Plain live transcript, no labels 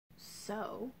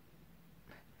So,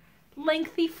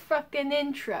 lengthy fucking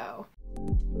intro.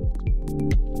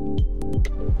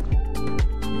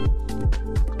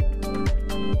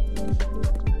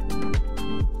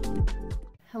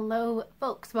 Hello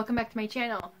folks, welcome back to my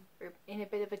channel. We're in a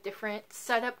bit of a different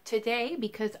setup today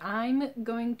because I'm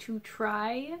going to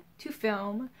try to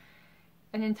film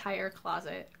an entire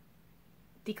closet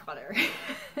declutter.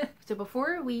 So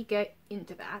before we get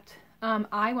into that,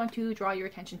 I want to draw your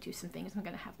attention to some things I'm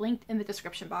going to have linked in the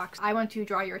description box. I want to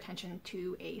draw your attention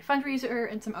to a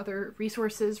fundraiser and some other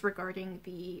resources regarding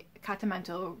the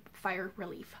Katamanto fire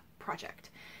relief project.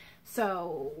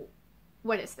 So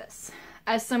what is this?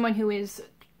 As someone who is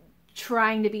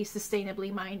trying to be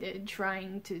sustainably minded,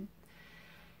 trying to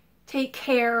take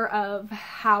care of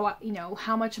how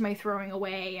much am I throwing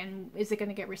away and is it going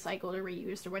to get recycled or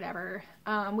reused or whatever.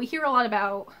 We hear a lot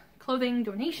about clothing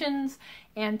donations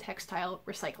and textile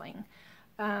recycling.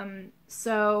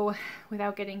 So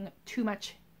without getting too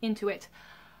much into it,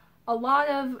 a lot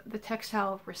of the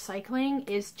textile recycling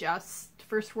is just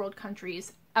first world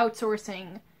countries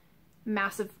outsourcing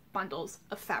massive bundles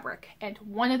of fabric. And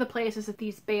one of the places that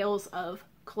these bales of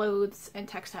clothes and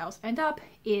textiles end up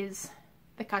is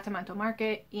the Katamanto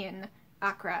Market in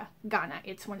Accra, Ghana.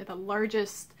 It's one of the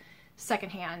largest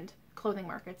secondhand clothing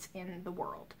markets in the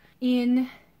world. In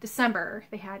December,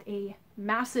 they had a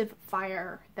massive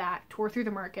fire that tore through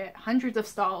the market. Hundreds of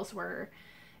stalls were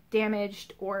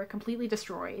damaged or completely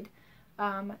destroyed.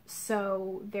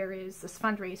 So there is this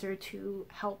fundraiser to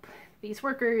help these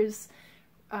workers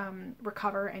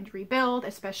recover and rebuild,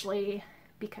 especially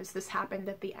because this happened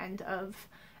at the end of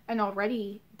an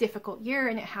already difficult year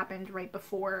and it happened right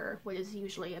before what is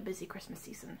usually a busy Christmas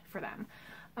season for them.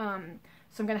 So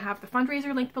I'm going to have the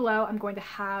fundraiser linked below. I'm going to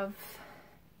have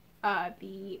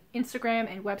the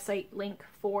Instagram and website link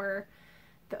for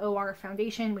the OR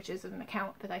Foundation, which is an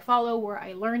account that I follow where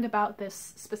I learned about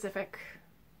this specific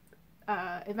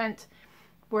event,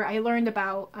 where I learned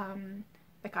about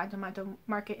the Katamanto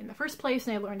Market in the first place,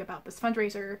 and I learned about this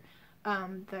fundraiser.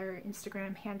 Their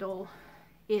Instagram handle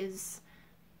is,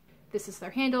 this is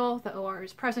their handle, the OR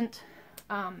is present.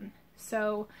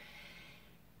 So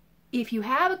if you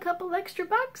have a couple extra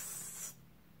bucks,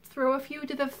 throw a few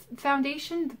to the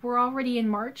foundation. We're already in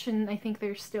March and I think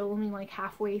they're still only like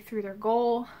halfway through their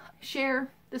goal. Share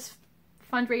this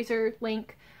fundraiser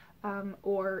link,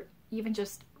 or even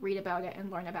just read about it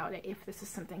and learn about it if this is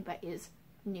something that is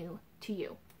new to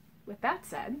you. With that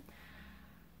said,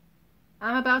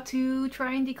 I'm about to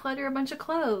try and declutter a bunch of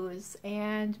clothes,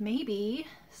 and maybe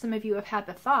some of you have had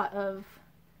the thought of,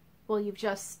 well, you've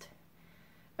just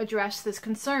addressed this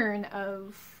concern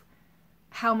of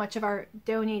how much of our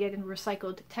donated and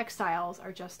recycled textiles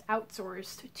are just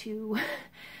outsourced to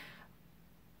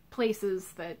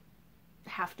places that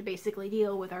have to basically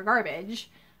deal with our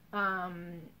garbage.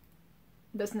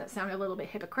 Doesn't that sound a little bit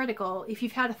hypocritical? If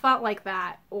you've had a thought like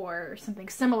that or something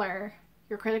similar,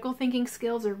 your critical thinking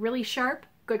skills are really sharp,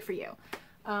 good for you.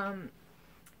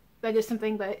 That is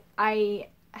something that I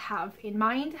have in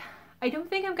mind. I don't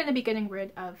think I'm going to be getting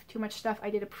rid of too much stuff. I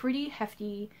did a pretty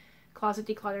hefty closet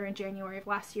declutter in January of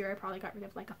last year. I probably got rid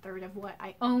of like a third of what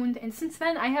I owned, and since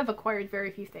then I have acquired very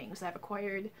few things. I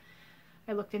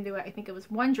looked into it, I think it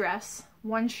was one dress,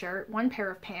 one shirt, one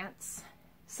pair of pants,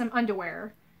 some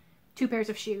underwear, 2 pairs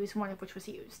of shoes, one of which was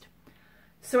used.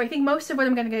 So I think most of what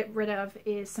I'm going to get rid of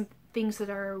is some things that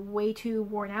are way too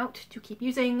worn out to keep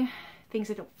using, things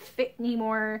that don't fit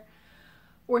anymore,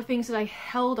 or things that I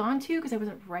held on to because I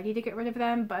wasn't ready to get rid of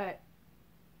them, but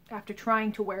after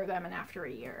trying to wear them and after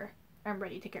a year, I'm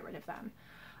ready to get rid of them.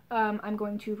 I'm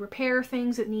going to repair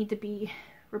things that need to be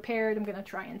repaired. I'm going to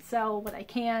try and sell what I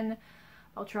can.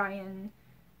 I'll try and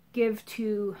give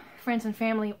to friends and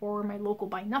family or my local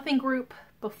Buy Nothing group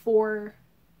before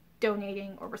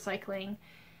donating or recycling.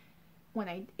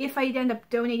 If I end up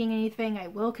donating anything, I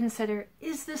will consider,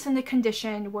 is this in the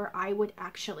condition where I would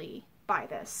actually buy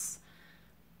this?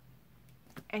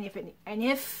 And if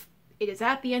it is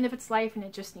at the end of its life and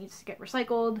it just needs to get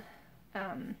recycled,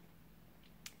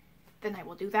 then I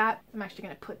will do that. I'm actually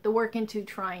going to put the work into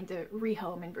trying to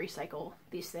rehome and recycle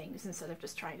these things instead of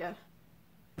just trying to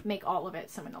make all of it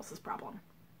someone else's problem.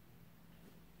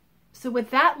 So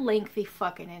with that lengthy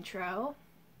fucking intro,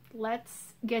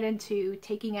 let's get into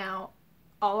taking out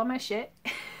all of my shit.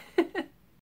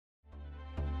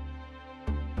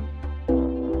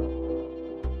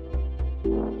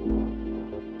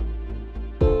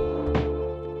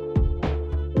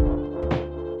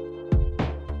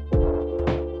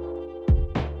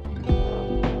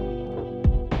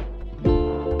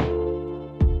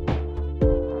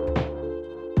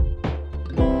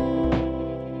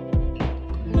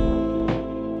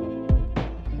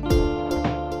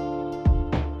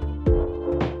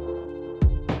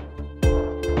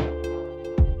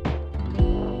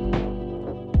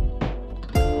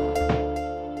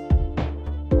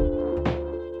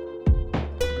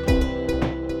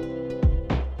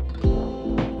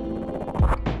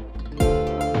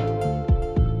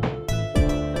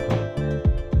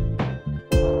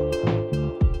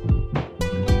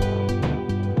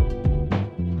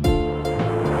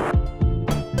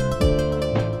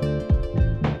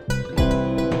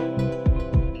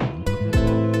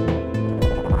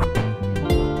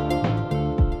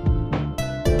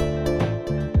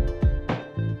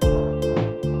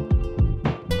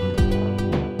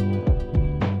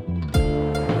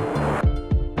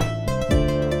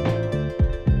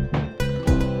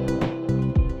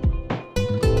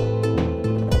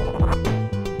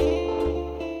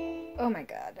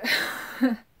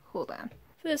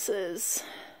 this is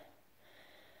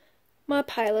my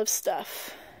pile of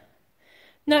stuff.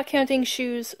 Not counting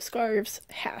shoes, scarves,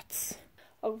 hats.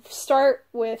 I'll start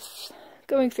with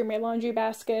going through my laundry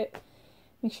basket.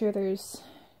 Make sure those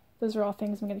are all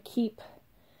things I'm going to keep.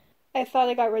 I thought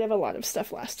I got rid of a lot of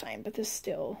stuff last time, but this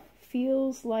still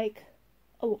feels like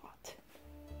a lot.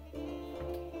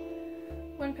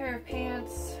 One pair of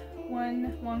pants,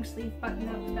 one long sleeve button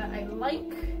up that I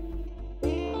like.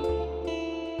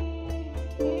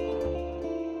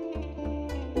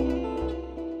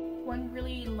 One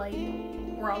really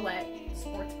light bralette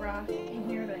sports bra in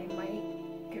here that I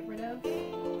might get rid of.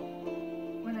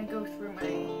 When I go through my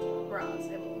bras,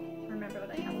 I will remember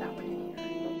that I have that one in here.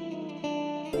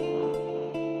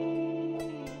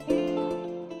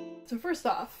 So first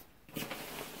off,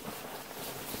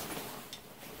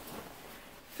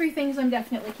 3 things I'm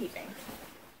definitely keeping.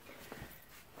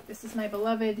 This is my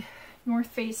beloved North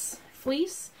Face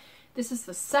fleece. This is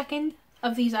the second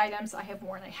of these items I have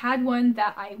worn. I had one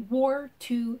that I wore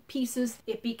to pieces.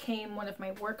 It became one of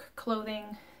my work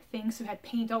clothing things, so it had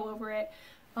paint all over it.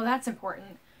 Oh, that's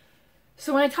important.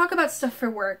 So when I talk about stuff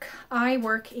for work, I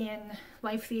work in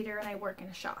live theater and I work in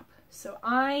a shop. So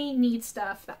I need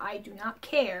stuff that I do not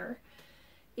care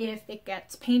if it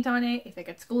gets paint on it, if it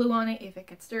gets glue on it, if it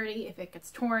gets dirty, if it gets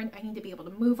torn. I need to be able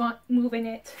to move in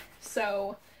it.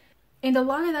 So, and a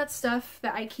lot of that stuff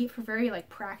that I keep for very like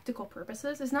practical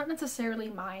purposes is not necessarily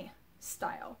my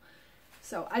style.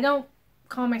 So I don't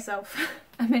call myself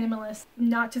a minimalist,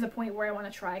 not to the point where I want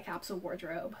to try a capsule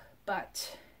wardrobe,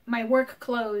 but my work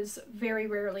clothes very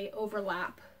rarely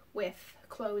overlap with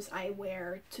clothes I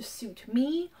wear to suit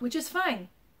me, which is fine.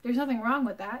 There's nothing wrong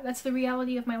with that. That's the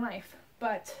reality of my life.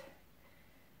 But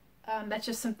that's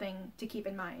just something to keep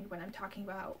in mind when I'm talking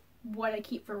about what I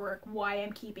keep for work, why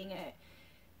I'm keeping it.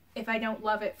 If I don't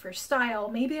love it for style,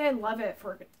 maybe I love it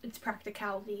for its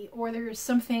practicality, or there's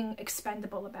something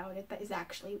expendable about it that is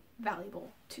actually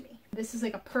valuable to me. This is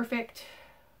like a perfect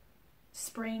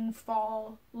spring,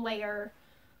 fall layer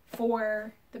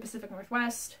for the Pacific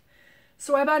Northwest.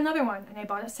 So I bought another one, and I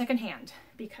bought it secondhand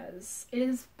because it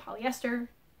is polyester.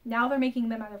 Now they're making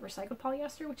them out of recycled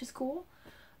polyester, which is cool.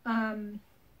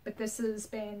 But this has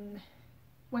been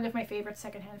one of my favorite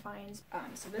secondhand finds.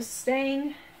 So this is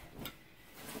staying.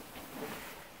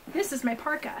 This is my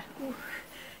parka. Ooh.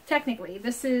 Technically,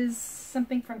 this is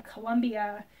something from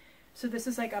Colombia. So this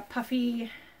is like a puffy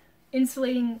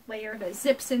insulating layer that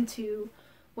zips into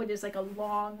what is like a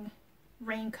long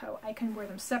raincoat. I can wear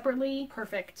them separately.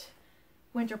 Perfect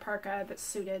winter parka that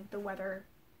suited the weather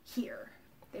here.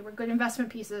 They were good investment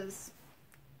pieces.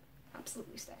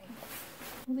 Absolutely staying.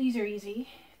 Well, these are easy.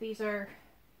 These are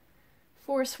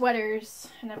 4 sweaters,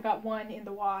 and I've got one in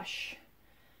the wash.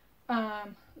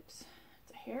 Oops,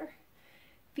 it's a hair.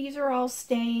 These are all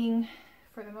staying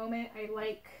for the moment. I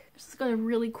like, this has got a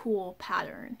really cool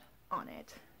pattern on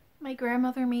it. My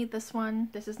grandmother made this one.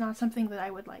 This is not something that I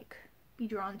would like be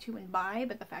drawn to and buy,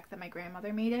 but the fact that my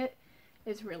grandmother made it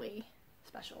is really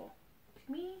special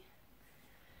to me.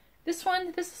 This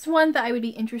is one that I would be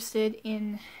interested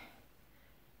in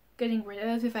getting rid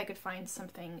of if I could find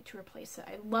something to replace it.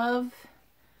 I love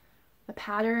the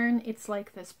pattern. It's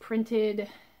like this printed,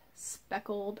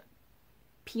 speckled,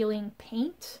 peeling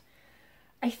paint.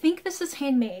 I think this is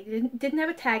handmade. It didn't have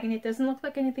a tag in it. It doesn't look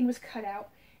like anything was cut out.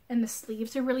 And the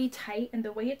sleeves are really tight, and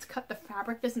the way it's cut, the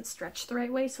fabric doesn't stretch the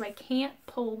right way, so I can't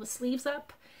pull the sleeves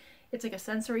up. It's like a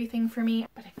sensory thing for me,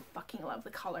 but I fucking love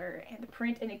the color and the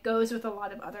print, and it goes with a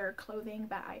lot of other clothing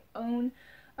that I own.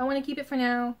 I want to keep it for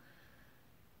now.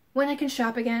 When I can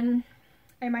shop again,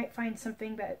 I might find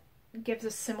something that gives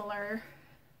a similar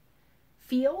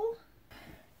feel.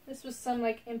 This was some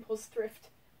like impulse thrift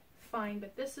find,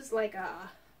 but this is like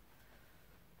a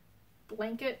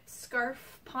blanket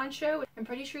scarf poncho. I'm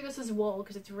pretty sure this is wool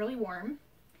because it's really warm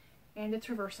and it's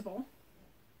reversible.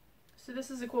 So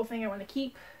this is a cool thing I want to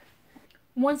keep.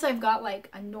 Once I've got like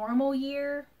a normal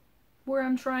year where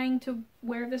I'm trying to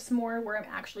wear this more, where I'm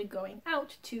actually going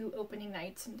out to opening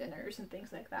nights and dinners and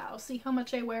things like that, I'll see how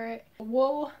much I wear it. A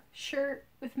wool shirt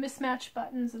with mismatched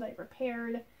buttons that I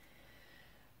repaired.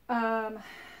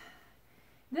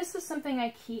 This is something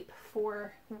I keep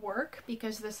for work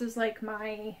because this is like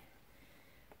my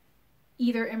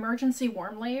either emergency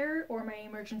warm layer or my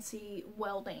emergency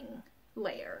welding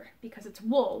layer because it's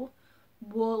wool.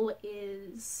 Wool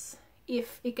is,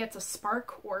 if it gets a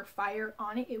spark or fire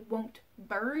on it, it won't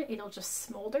burn, it'll just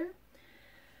smolder.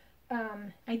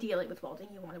 Ideally with welding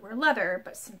you want to wear leather,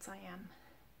 but since I am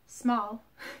small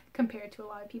compared to a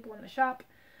lot of people in the shop,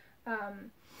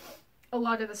 a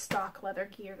lot of the stock leather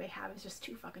gear they have is just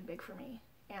too fucking big for me,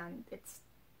 and it's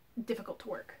difficult to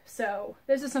work. So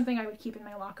this is something I would keep in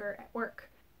my locker at work.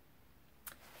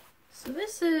 So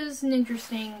this is an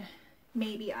interesting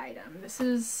maybe item. This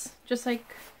is just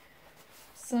like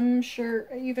some shirt.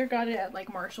 I either got it at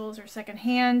like Marshall's or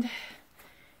secondhand.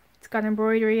 It's got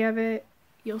embroidery of it.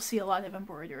 You'll see a lot of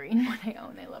embroidery in what I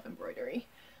own. I love embroidery.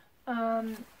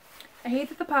 I hate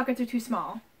that the pockets are too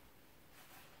small,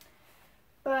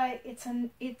 but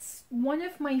it's one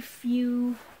of my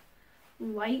few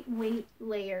lightweight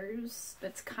layers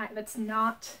that's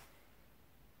not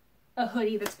a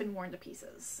hoodie that's been worn to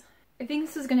pieces. I think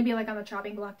this is going to be like on the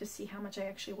chopping block to see how much I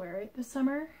actually wear it this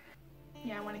summer.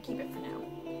 Yeah, I want to keep it for now.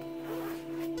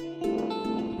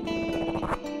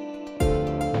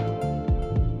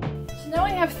 So now I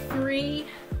have 3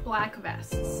 black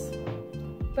vests.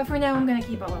 But for now I'm going to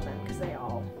keep all of them because they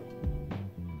all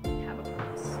have a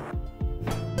purpose.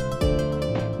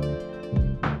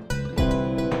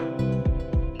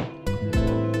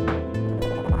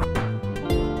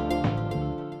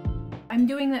 I'm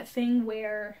doing that thing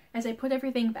where as I put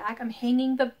everything back, I'm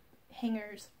hanging the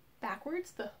hangers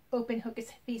backwards. The open hook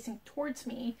is facing towards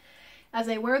me. As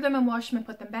I wear them and wash them and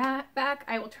put them back,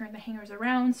 I will turn the hangers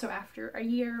around, so after a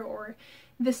year or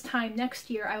this time next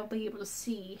year, I will be able to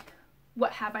see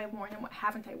what have I worn and what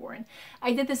haven't I worn.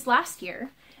 I did this last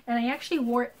year, and I actually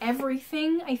wore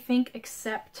everything, I think,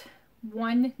 except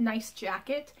one nice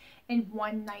jacket and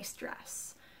one nice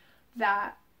dress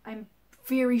that I'm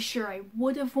very sure I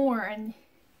would have worn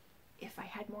if I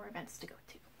had more events to go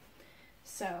to.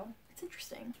 So it's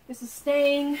interesting. This is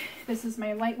staying. This is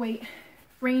my lightweight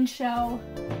rain shell.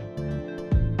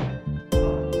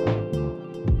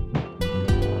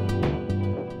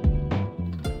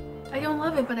 I don't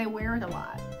love it, but I wear it a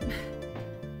lot.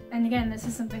 And again, this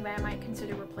is something that I might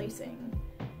consider replacing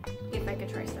if I could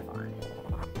try stuff on.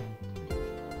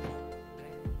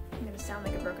 I'm gonna sound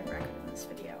like a broken record in this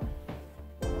video.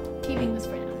 Keeping this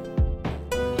for now.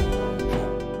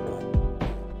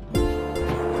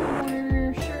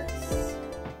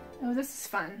 This is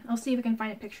fun. I'll see if I can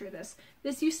find a picture of this.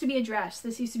 This used to be a dress.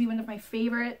 This used to be one of my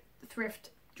favorite thrift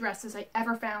dresses I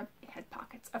ever found. It had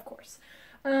pockets, of course.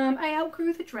 I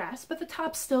outgrew the dress, but the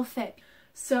top still fit.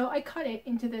 So I cut it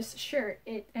into this shirt.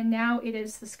 And now it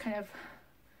is this kind of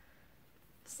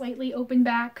slightly open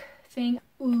back thing.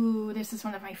 Ooh, this is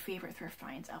one of my favorite thrift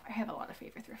finds. Oh, I have a lot of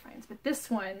favorite thrift finds, but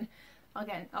this one,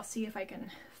 again, I'll see if I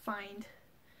can find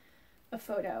a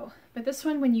photo. But this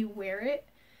one, when you wear it,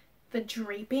 the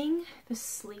draping, the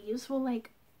sleeves will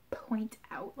like point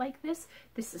out like this.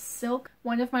 This is silk.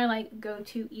 One of my like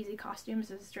go-to easy costumes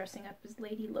is dressing up as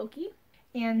Lady Loki.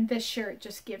 And this shirt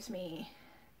just gives me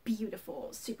beautiful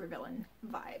supervillain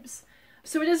vibes.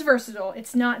 So it is versatile.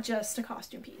 It's not just a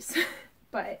costume piece.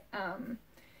 But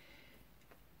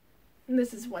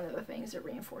this is one of the things that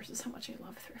reinforces how much I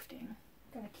love thrifting.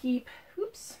 Gonna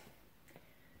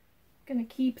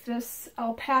keep this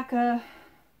alpaca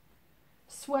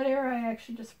sweater. I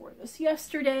actually just wore this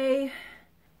yesterday.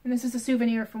 And this is a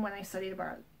souvenir from when I studied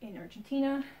abroad in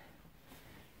Argentina.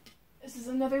 This is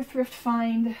another thrift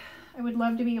find. I would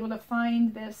love to be able to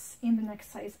find this in the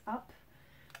next size up.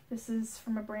 This is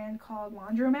from a brand called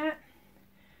Laundromat.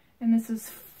 And this is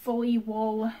fully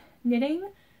wool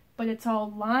knitting, but it's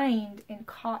all lined in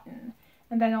cotton.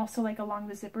 And then also like along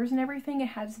the zippers and everything, it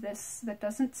has this that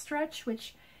doesn't stretch,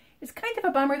 which is kind of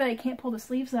a bummer that I can't pull the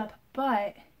sleeves up,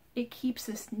 but it keeps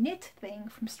this knit thing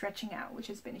from stretching out, which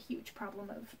has been a huge problem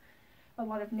of a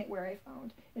lot of knitwear I've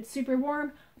owned. It's super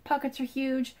warm, pockets are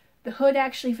huge, the hood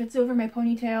actually fits over my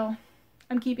ponytail.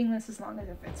 I'm keeping this as long as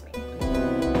it fits me.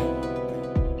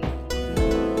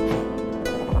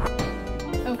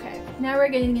 Okay, now we're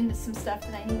getting into some stuff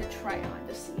that I need to try on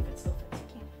to see if it still fits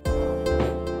me.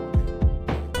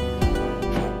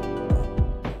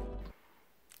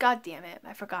 God damn it,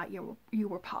 I forgot you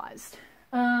were paused.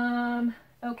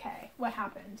 Okay, what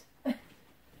happened?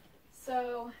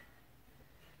 So,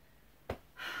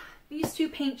 these 2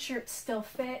 paint shirts still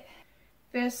fit.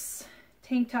 This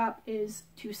tank top is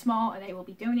too small and I will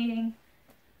be donating.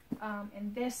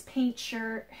 And this paint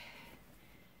shirt,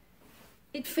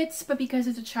 it fits, but because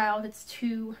it's a child, it's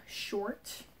too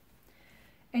short.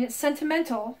 And it's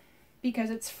sentimental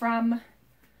because it's from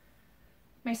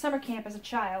my summer camp as a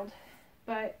child,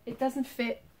 but it doesn't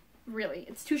fit really.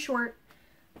 It's too short.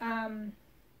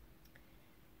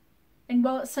 And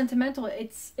while it's sentimental,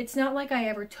 it's not like I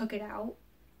ever took it out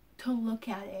to look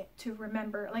at it, to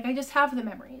remember. Like, I just have the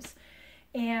memories.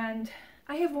 And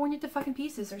I have worn it to fucking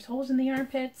pieces. There's holes in the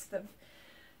armpits, the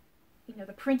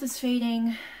print is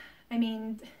fading. I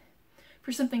mean,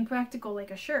 for something practical like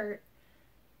a shirt,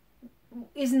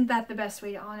 isn't that the best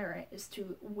way to honor it, is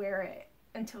to wear it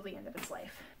until the end of its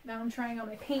life? Now I'm trying on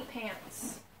my paint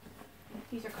pants.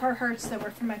 These are Carhartts that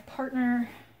were from my partner.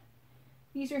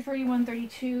 These are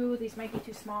 31-32. These might be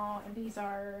too small. And these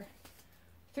are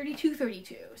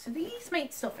 32-32. So these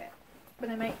might still fit, but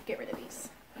I might get rid of these.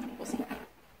 We'll see.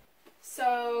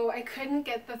 So I couldn't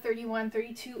get the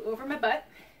 31-32 over my butt.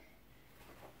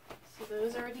 So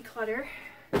those are a declutter.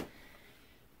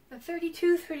 The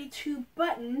 32-32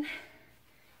 button,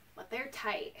 but they're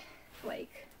tight.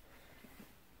 Like,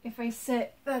 if I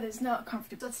sit, that is not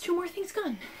comfortable. That's 2 more things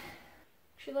gone.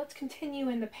 Actually, let's continue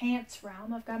in the pants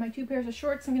realm. I've got my 2 pairs of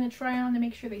shorts I'm going to try on to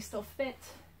make sure they still fit.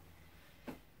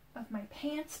 Of my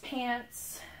pants. I'm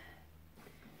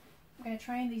going to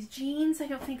try on these jeans. I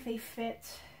don't think they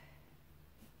fit.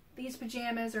 These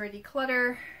pajamas are a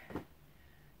declutter.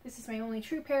 This is my only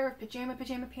true pair of pajama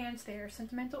pants. They are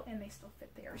sentimental and they still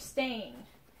fit. They are staying.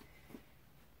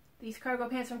 These cargo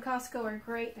pants from Costco are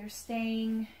great. They're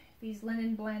staying. These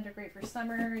linen blend are great for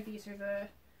summer. These are the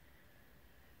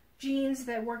jeans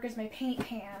that work as my paint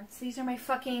pants. These are my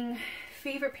fucking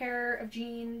favorite pair of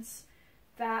jeans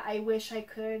that I wish I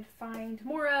could find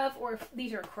more of, or if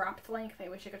these are cropped length, I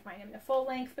wish I could find them in a full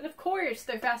length, but of course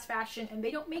they're fast fashion and they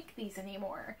don't make these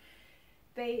anymore.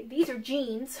 These are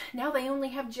jeans. Now they only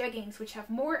have jeggings, which have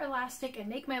more elastic and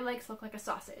make my legs look like a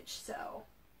sausage, so.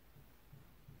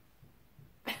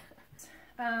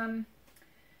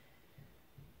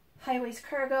 High-waist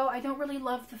cargo. I don't really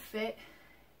love the fit,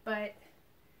 but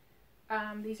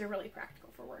these are really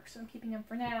practical for work, so I'm keeping them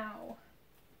for now.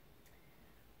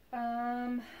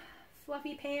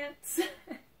 Fluffy pants.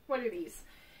 What are these?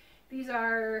 These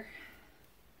are,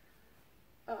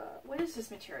 what is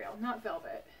this material? Not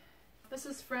velvet. This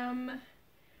is from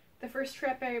the first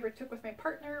trip I ever took with my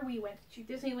partner. We went to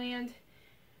Disneyland.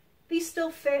 These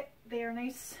still fit. They are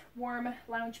nice, warm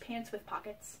lounge pants with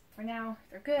pockets. For now,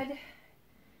 they're good.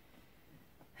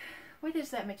 What is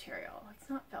that material? It's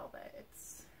not velvet.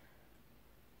 It's...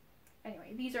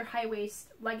 Anyway, these are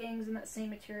high-waist leggings in that same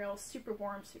material. Super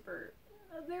warm, super...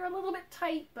 They're a little bit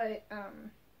tight, but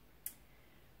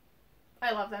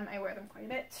I love them. I wear them quite a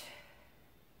bit.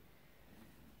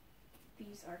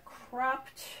 These are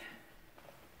cropped.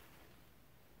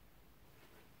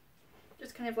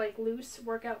 Just kind of like loose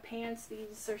workout pants.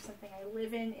 These are something I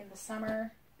live in the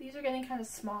summer. These are getting kind of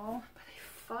small,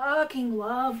 but I fucking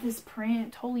love this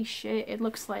print. Holy shit, it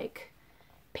looks like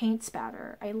paint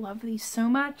spatter. I love these so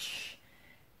much.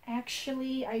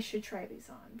 Actually, I should try these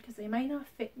on because they might not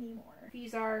fit anymore.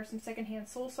 These are some secondhand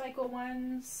SoulCycle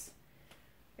ones.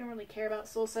 I don't really care about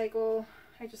SoulCycle.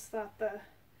 I just thought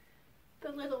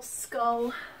the little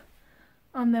skull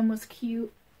on them was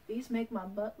cute. These make my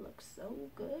butt look so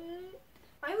good.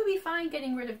 I would be fine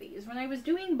getting rid of these. When I was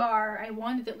doing bar, I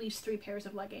wanted at least 3 pairs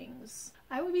of leggings.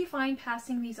 I would be fine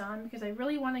passing these on because I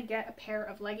really want to get a pair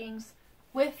of leggings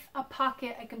with a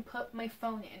pocket I can put my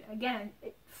phone in. Again,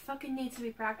 it fucking needs to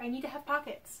be practical. I need to have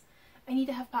pockets. I need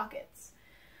to have pockets.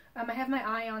 I have my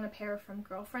eye on a pair from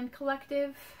Girlfriend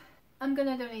Collective. I'm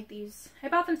gonna donate these. I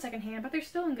bought them secondhand, but they're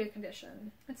still in good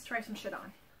condition. Let's try some shit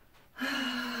on.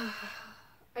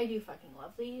 I do fucking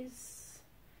love these.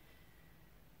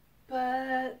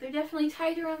 But they're definitely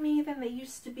tighter on me than they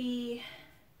used to be.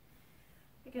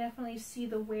 I can definitely see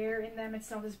the wear in them.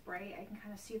 It's not as bright. I can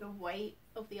kind of see the white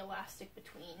of the elastic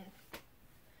between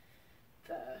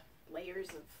the layers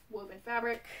of woven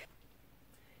fabric.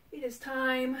 It is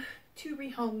time to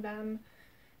rehome them,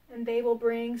 and they will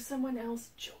bring someone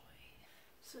else joy.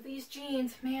 So these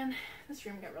jeans, man, this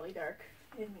room got really dark.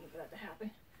 I didn't mean for that to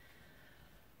happen.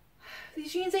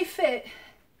 These jeans, they fit.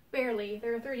 Barely.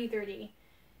 They're 30-30.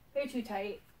 They're too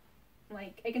tight.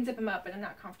 Like, I can zip them up, but I'm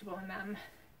not comfortable in them.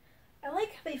 I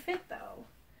like how they fit, though.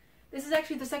 This is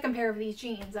actually the second pair of these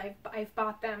jeans. I've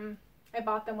bought them. I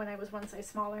bought them when I was one size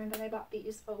smaller, and then I bought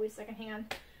these always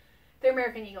secondhand. They're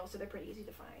American Eagle, so they're pretty easy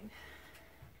to find.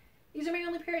 These are my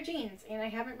only pair of jeans, and I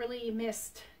haven't really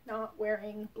missed not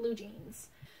wearing blue jeans.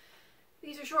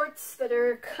 These are shorts that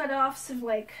are cut-offs of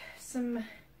like some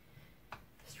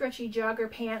stretchy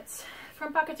jogger pants.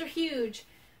 Front pockets are huge.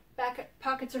 Back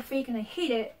pockets are fake and I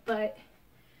hate it, but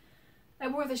I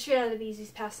wore the shit out of these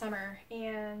past summer,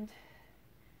 and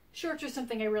shorts are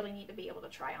something I really need to be able to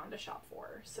try on to shop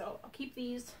for. So I'll keep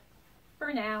these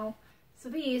for now. So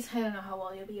these, I don't know how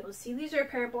well you'll be able to see. These are a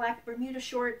pair of black Bermuda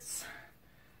shorts.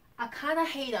 I kind of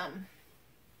hate them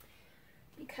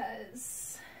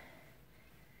because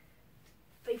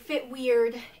they fit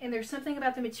weird, and there's something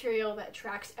about the material that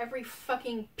attracts every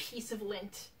fucking piece of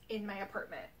lint in my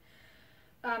apartment.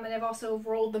 And I've also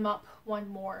rolled them up one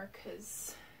more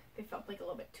because they felt like a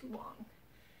little bit too long.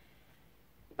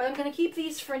 But I'm going to keep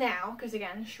these for now because,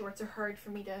 again, shorts are hard for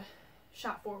me to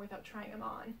shop for without trying them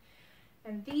on.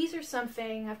 And these are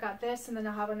something, I've got this, and then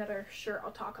I'll have another shirt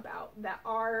I'll talk about that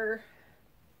are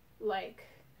like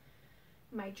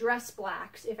my dress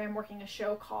blacks if I'm working a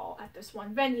show call at this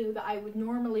one venue that I would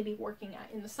normally be working at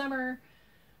in the summer.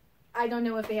 I don't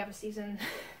know if they have a season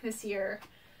this year.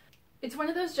 It's one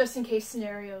of those just in case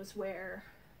scenarios where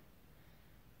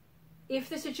if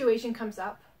the situation comes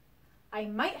up, I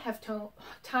might have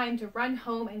time to run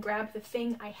home and grab the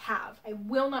thing I have. I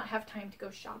will not have time to go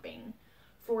shopping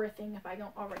for a thing if I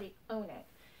don't already own it.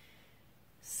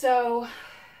 So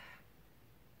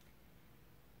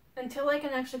until I can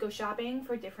actually go shopping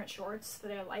for different shorts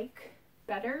that I like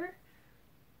better,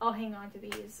 I'll hang on to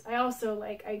these. I also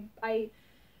like, I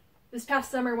this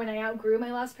past summer when I outgrew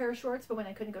my last pair of shorts, but when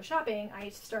I couldn't go shopping, I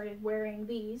started wearing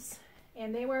these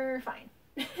and they were fine.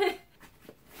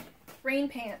 Rain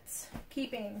pants,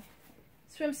 keeping.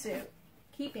 Swimsuit,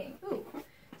 keeping. Ooh,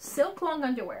 silk long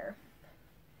underwear.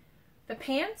 The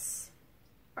pants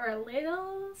are a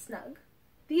little snug.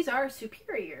 These are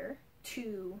superior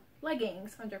to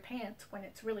leggings under pants when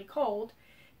it's really cold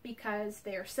because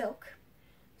they're silk.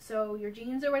 So your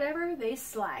jeans or whatever, they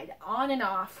slide on and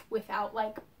off without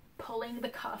like pulling the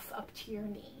cuff up to your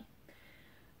knee.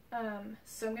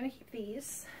 So I'm gonna keep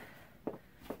these.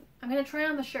 I'm gonna try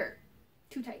on the shirt.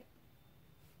 Too tight.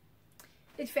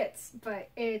 It fits, but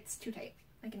it's too tight.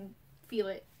 I can feel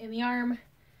it in the arm.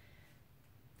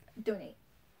 Donate.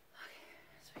 Okay,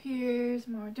 so here's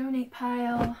more donate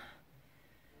pile.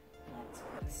 Let's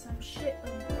put some shit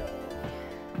away.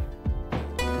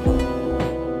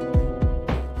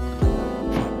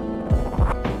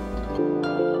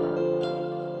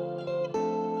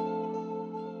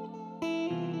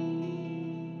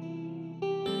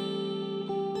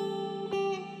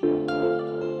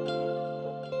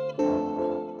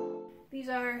 These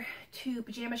are two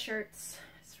pajama shirts.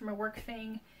 It's from a work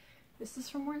thing. This is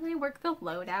from when I worked the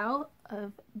loadout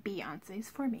of Beyonce's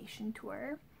Formation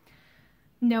tour.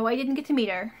 No, I didn't get to meet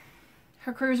her.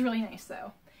 Her crew is really nice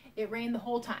though. It rained the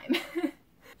whole time.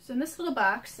 So in this little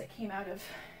box that came out of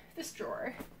this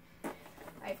drawer,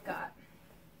 I've got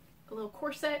a little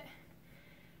corset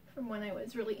from when I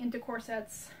was really into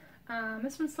corsets.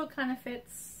 This one still kind of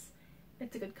fits.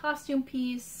 It's a good costume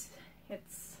piece.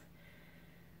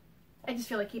 I just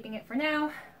feel like keeping it for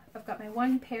now. I've got my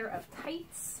one pair of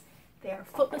tights. They are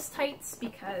footless tights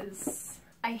because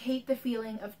I hate the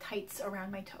feeling of tights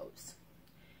around my toes.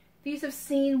 These have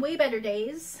seen way better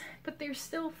days, but they're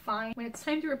still fine. When it's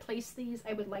time to replace these,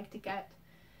 I would like to get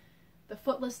the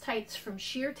footless tights from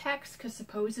Sheertex because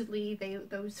supposedly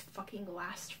those fucking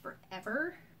last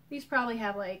forever. These probably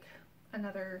have like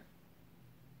another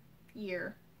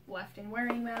year left in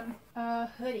wearing them.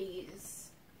 Hoodies.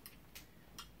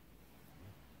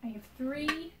 I have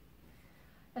 3,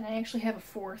 and I actually have a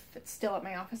 4th that's still at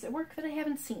my office at work that I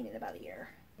haven't seen in about a year.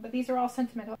 But these are all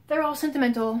sentimental. They're all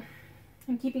sentimental.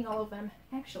 I'm keeping all of them.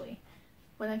 Actually,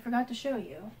 what I forgot to show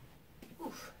you.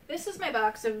 Oof. This is my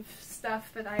box of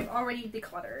stuff that I've already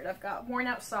decluttered. I've got worn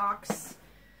out socks,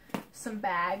 some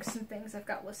bags, some things I've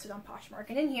got listed on Poshmark.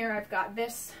 And in here I've got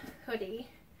this hoodie.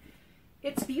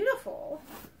 It's beautiful.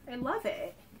 I love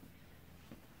it.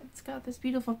 It's got this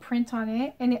beautiful print on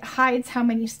it, and it hides how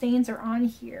many stains are on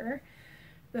here.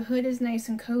 The hood is nice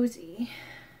and cozy.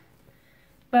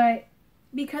 But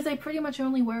because I pretty much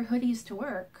only wear hoodies to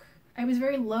work, I was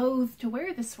very loath to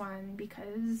wear this one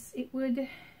because it would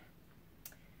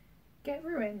get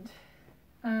ruined.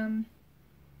 So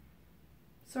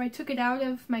I took it out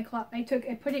of my closet.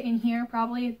 I put it in here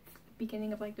probably at the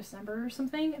beginning of like December or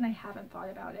something, and I haven't thought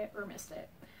about it or missed it.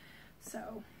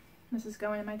 So this is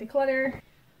going in my declutter.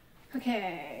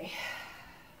 Okay,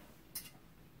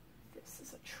 this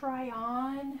is a try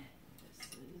on. This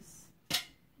is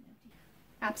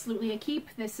absolutely a keep.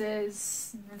 This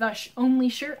is the only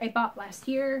shirt I bought last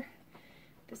year.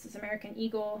 This is American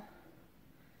Eagle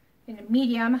in a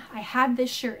medium. I had this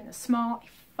shirt in a small. I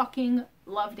fucking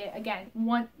loved it. Again,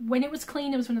 when it was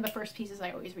clean, it was one of the first pieces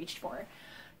I always reached for.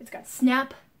 It's got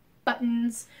snap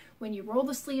buttons. When you roll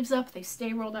the sleeves up, they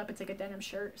stay rolled up. It's like a denim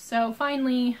shirt. So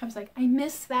finally, I was like, I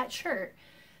miss that shirt.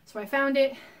 So I found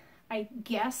it. I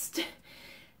guessed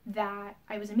that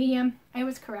I was a medium. I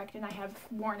was correct, and I have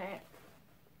worn it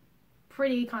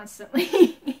pretty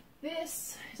constantly.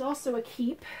 This is also a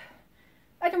keep.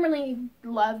 I don't really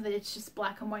love that it's just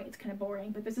black and white. It's kind of boring,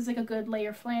 but this is like a good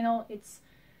layer flannel. It's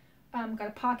got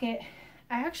a pocket.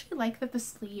 I actually like that the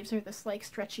sleeves are this like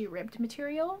stretchy ribbed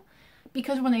material,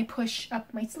 because when I push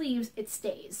up my sleeves, it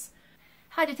stays.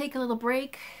 Had to take a little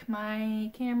break.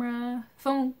 My camera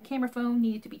phone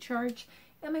needed to be charged,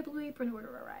 and my Blue Apron order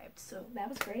arrived, so that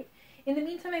was great. In the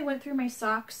meantime, I went through my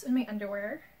socks and my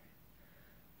underwear.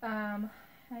 I'm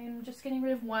just getting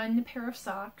rid of one pair of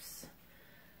socks.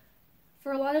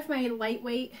 For a lot of my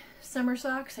lightweight summer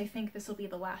socks, I think this will be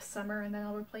the last summer and then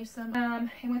I'll replace them. I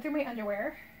went through my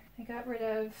underwear. I got rid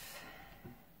of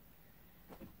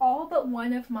all but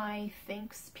one of my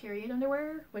Thinx period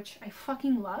underwear, which I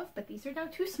fucking love, but these are now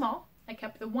too small. I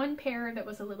kept the one pair that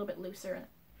was a little bit looser,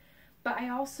 but I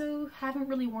also haven't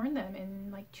really worn them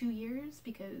in like 2 years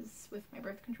because with my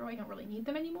birth control I don't really need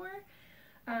them anymore.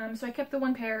 So I kept the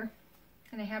one pair,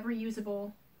 and I have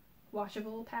reusable,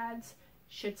 washable pads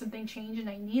should something change and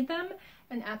I need them,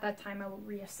 and at that time I will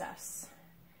reassess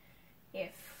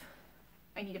if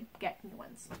I need to get new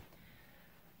ones.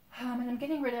 And I'm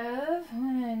getting rid of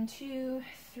 1, 2,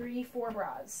 3, 4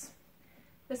 bras.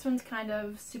 This one's kind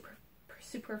of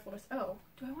superfluous. Oh,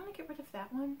 do I want to get rid of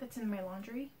that one that's in my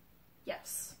laundry?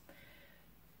 Yes.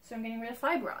 So I'm getting rid of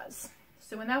 5 bras.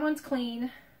 So when that one's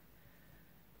clean,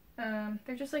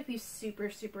 they're just like these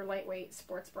super lightweight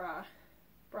sports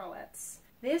bralettes.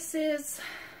 This is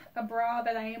a bra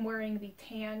that I am wearing, the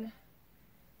tan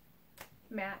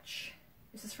match.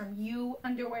 This is from You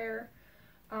Underwear.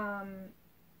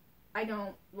 I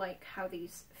don't like how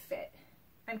these fit.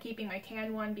 I'm keeping my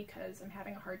tan one because I'm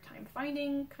having a hard time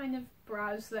finding kind of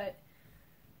bras that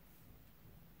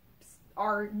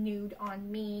are nude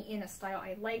on me in a style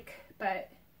I like,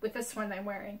 but with this one I'm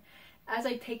wearing, as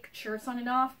I take shirts on and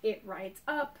off, it rides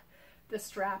up. The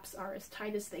straps are as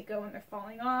tight as they go and they're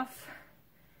falling off.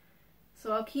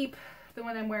 So I'll keep the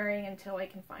one I'm wearing until I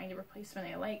can find a replacement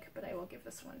I like, but I will give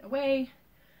this one away.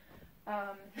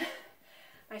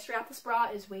 My strapless bra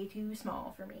is way too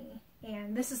small for me,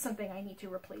 and this is something I need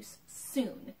to replace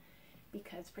soon,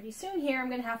 because pretty soon here I'm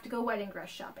going to have to go wedding dress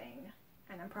shopping,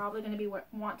 and I'm probably going to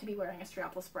want to be wearing a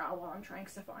strapless bra while I'm trying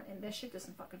stuff on, and this shit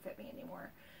doesn't fucking fit me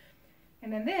anymore.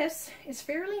 And then this is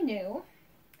fairly new,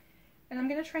 and I'm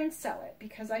going to try and sell it,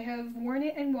 because I have worn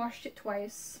it and washed it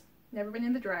twice, never been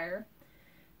in the dryer.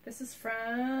 This is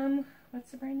from,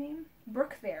 what's the brand name?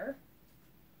 Brook There.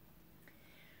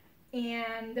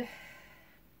 And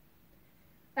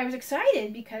I was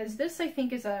excited because this, I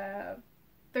think, is a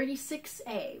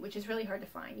 36A, which is really hard to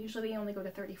find. Usually they only go to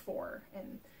 34,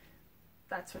 and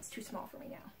that's what's too small for me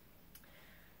now.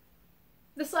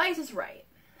 The size is right,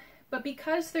 but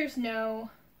because there's no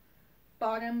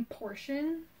bottom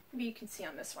portion, maybe you can see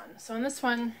on this one. So on this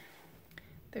one,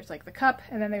 there's like the cup,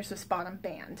 and then there's this bottom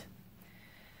band.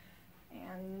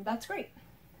 And that's great.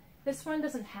 This one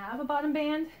doesn't have a bottom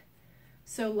band,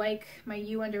 so like my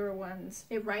You Underwear ones,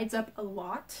 it rides up a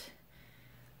lot.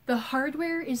 The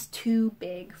hardware is too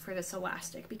big for this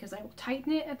elastic because I will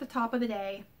tighten it at the top of the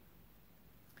day,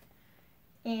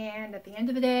 and at the end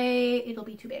of the day it'll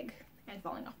be too big and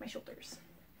falling off my shoulders,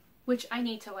 which I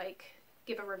need to like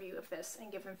give a review of this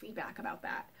and give them feedback about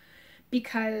that,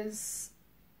 because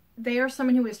they are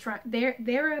someone who is trying,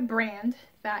 they're a brand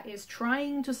that is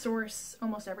trying to source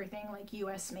almost everything like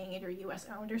US made or US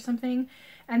owned or something,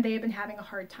 and they have been having a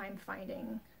hard time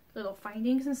finding little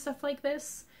findings and stuff like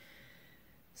this.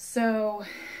 So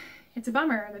it's a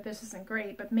bummer that this isn't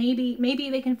great, but maybe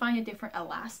they can find a different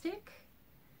elastic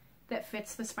that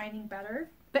fits this finding better.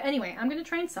 But anyway, I'm going to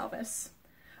try and sell this.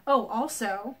 Oh,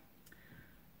 also,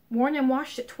 worn and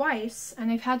washed it twice,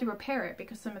 and I've had to repair it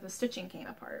because some of the stitching came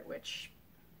apart, which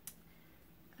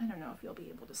I don't know if you'll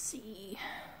be able to see.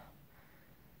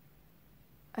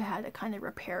 I had to kind of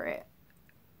repair it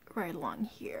right along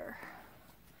here.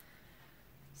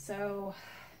 So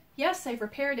yes, I've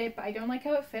repaired it, but I don't like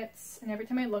how it fits, and every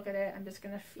time I look at it, I'm just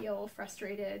gonna feel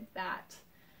frustrated that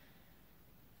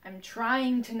I'm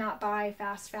trying to not buy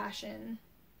fast fashion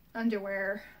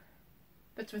underwear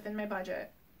that's within my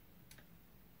budget.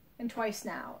 And twice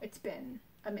now, it's been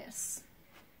a miss.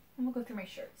 And we'll go through my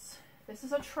shirts. This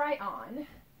is a try-on.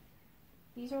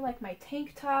 These are like my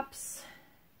tank tops.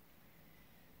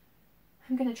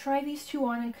 I'm gonna try these two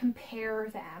on and compare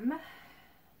them.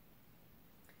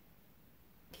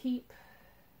 Keep.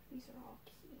 These are all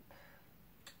keep.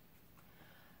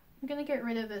 I'm gonna get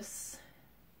rid of this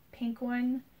pink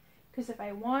one, because if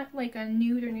I want like a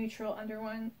nude or neutral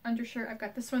undershirt, I've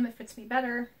got this one that fits me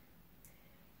better.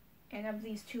 And of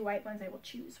these two white ones, I will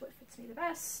choose what fits me the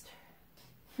best.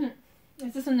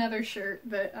 This is another shirt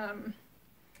that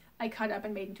I cut up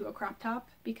and made into a crop top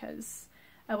because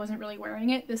I wasn't really wearing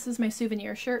it. This is my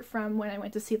souvenir shirt from when I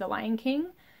went to see The Lion King.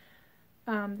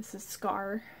 This is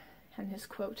Scar and his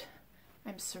quote,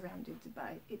 "I'm surrounded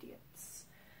by idiots."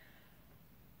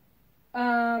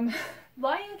 Lion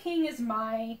King is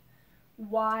my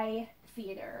Y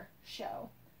theater show.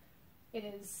 It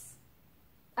is,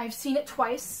 I've seen it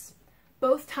twice.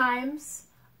 Both times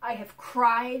I have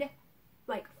cried,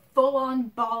 like full on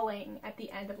bawling at the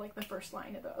end of like the first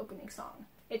line of the opening song.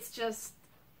 It's just,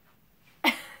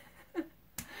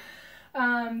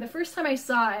 the first time I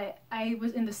saw it, I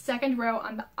was in the second row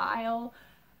on the aisle.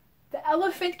 The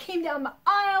elephant came down the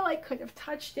aisle. I could have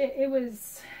touched it. It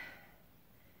is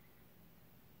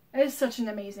such an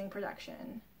amazing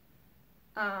production.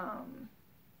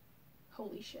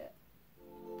 Holy shit.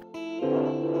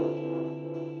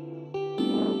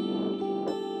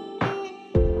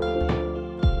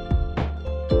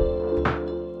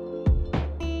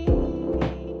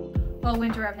 All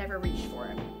winter I've never reached for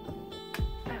it.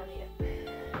 I don't need it.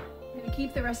 I'm gonna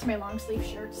keep the rest of my long sleeve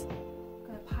shirts. I'm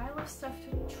gonna pile of stuff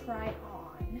to try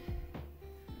on.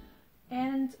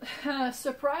 And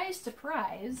surprise,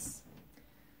 surprise,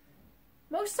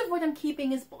 most of what I'm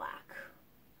keeping is black.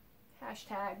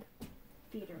 Hashtag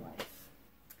theater life.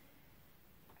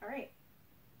 Alright,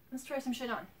 let's try some shit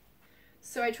on.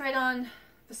 So I tried on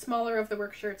the smaller of the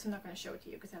work shirts. I'm not going to show it to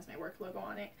you because it has my work logo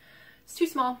on it. It's too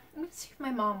small. I'm going to see if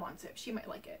my mom wants it. She might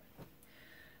like it.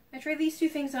 I tried these two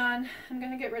things on. I'm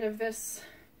going to get rid of this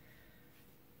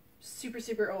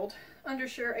super old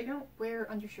undershirt. I don't wear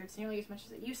undershirts nearly as much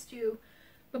as I used to.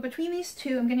 But between these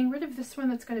two, I'm getting rid of this one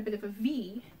that's got a bit of a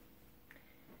V.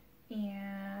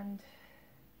 And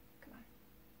come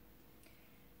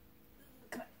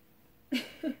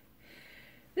on.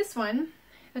 This one,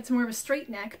 that's more of a straight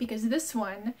neck, because this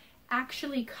one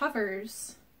actually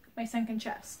covers my sunken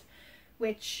chest.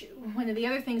 Which, one of the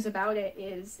other things about it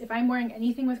is, if I'm wearing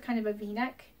anything with kind of a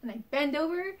V-neck and I bend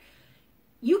over,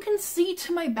 you can see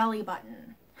to my belly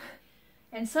button.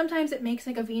 And sometimes it makes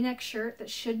like a V-neck shirt that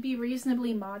should be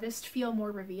reasonably modest feel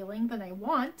more revealing than I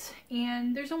want,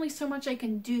 and there's only so much I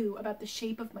can do about the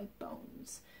shape of my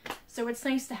bones. So it's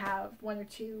nice to have one or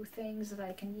two things that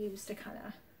I can use to kind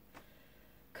of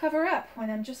cover up when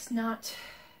I'm just not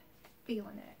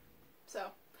feeling it. So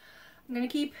I'm gonna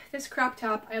keep this crop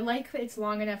top. I like that it's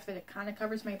long enough that it kind of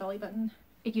covers my belly button.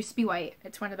 It used to be white.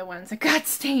 It's one of the ones that got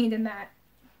stained in that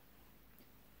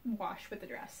wash with the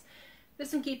dress.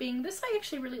 This I'm keeping. This I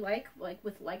actually really like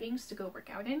with leggings to go work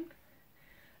out in.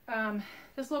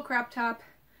 This little crop top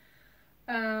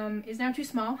is now too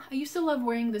small. I used to love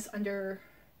wearing this under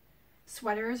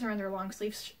sweaters or under long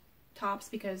sleeve tops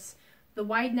because the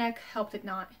wide neck helped it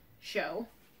not show.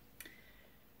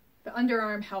 The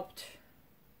underarm helped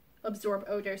absorb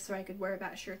odor so I could wear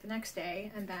that shirt the next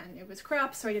day, and then it was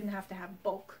cropped so I didn't have to have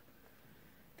bulk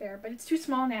there, but it's too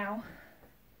small now.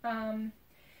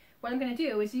 What I'm going to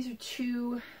do is, these are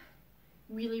two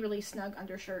really snug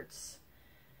undershirts.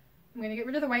 I'm going to get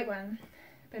rid of the white one,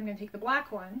 but I'm going to take the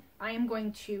black one. I am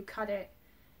going to cut it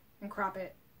and crop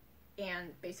it and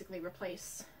basically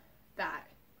replace that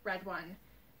red one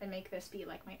and make this be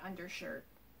like my undershirt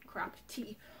cropped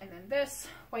tee. And then this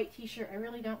white t-shirt, I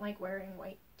really don't like wearing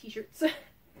white t-shirts.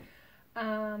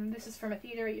 This is from a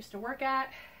theater I used to work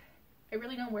at. I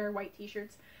really don't wear white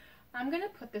t-shirts. I'm going to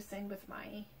put this in with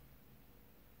my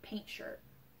paint shirt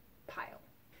pile.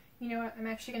 You know what, I'm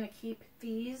actually going to keep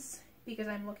these because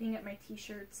I'm looking at my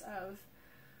t-shirts of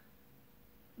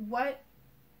what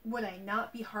would I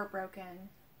not be heartbroken,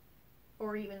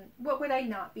 or even what would I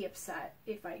not be upset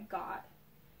if I got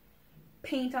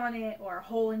paint on it or a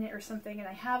hole in it or something, and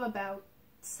I have about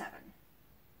 7.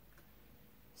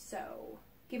 So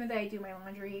given that I do my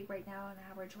laundry right now on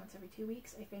average once every 2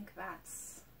 weeks, I think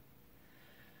that's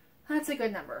a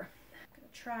good number. I'm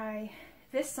gonna try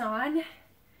this on.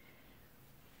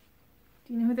 Do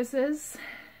you know who this is?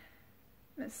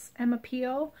 Miss Emma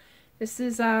Peel. This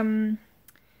is from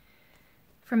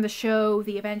the show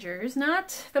The Avengers,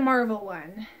 not the Marvel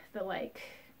one, the like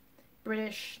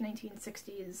British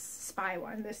 1960s spy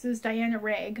one. This is Diana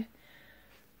Rigg.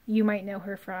 You might know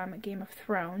her from Game of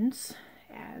Thrones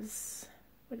as,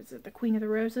 what is it, the Queen of the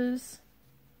Roses?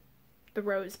 The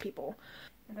Rose People.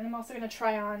 And then I'm also going to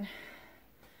try on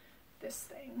this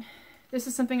thing. This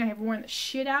is something I have worn the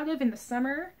shit out of in the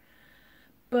summer,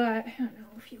 but I don't know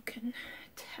if you can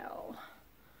tell.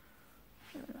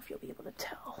 I don't know if you'll be able to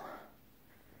tell.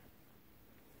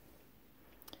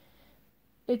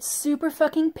 It's super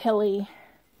fucking pilly.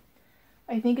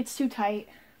 I think it's too tight.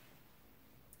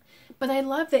 But I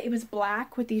love that it was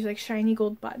black with these like shiny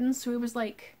gold buttons, so it was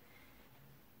like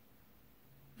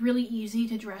really easy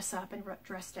to dress up and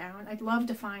dress down. I'd love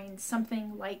to find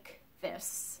something like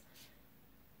this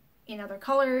in other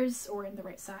colors or in the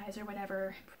right size or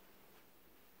whatever.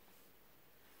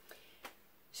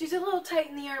 She's a little tight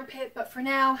in the armpit, but for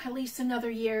now, at least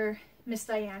another year, Miss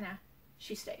Diana,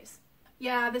 she stays.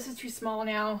 Yeah, this is too small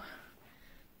now.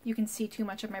 You can see too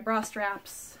much of my bra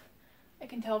straps. I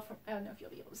can tell from, I don't know if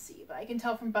you'll be able to see, but I can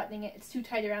tell from buttoning it, it's too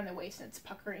tight around the waist and it's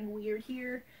puckering weird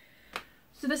here.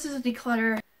 So this is a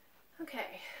declutter.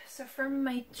 Okay, so from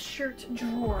my shirt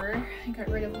drawer, I got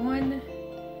rid of one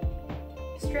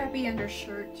strappy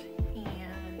undershirt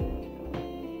and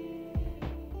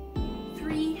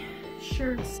 3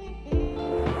 shirts.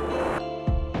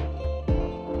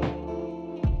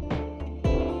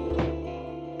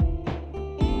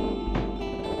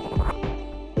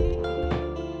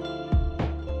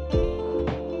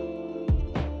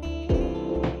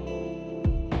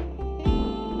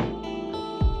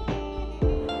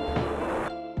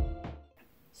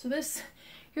 So this,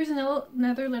 here's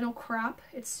another little crop.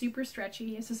 It's super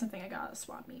stretchy. This is something I got at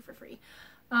Swap Meet for free.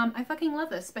 I fucking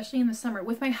love this, especially in the summer.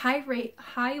 With my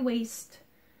high waist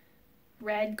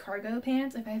red cargo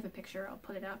pants. If I have a picture, I'll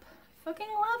put it up. I fucking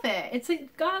love it. It's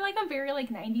got like a very like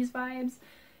 90s vibes.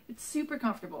 It's super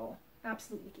comfortable.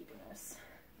 Absolutely keeping this.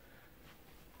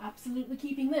 Absolutely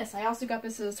keeping this. I also got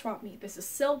this as a Swap Meet. This is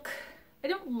silk. I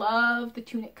don't love the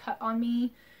tunic cut on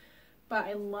me, but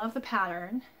I love the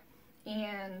pattern.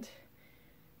 And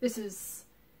this is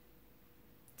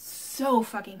so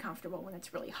fucking comfortable when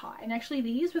it's really hot. And actually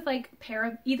these with like pair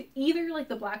of either like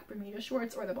the black Bermuda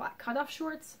shorts or the black cutoff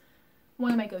shorts, one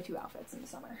of my go-to outfits in the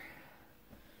summer.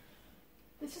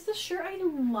 This is the shirt I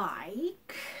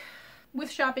like. With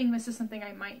shopping, this is something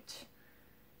I might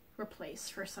replace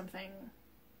for something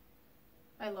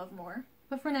I love more.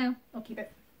 But for now, I'll keep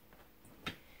it.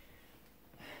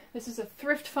 This is a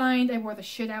thrift find. I wore the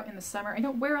shit out in the summer. I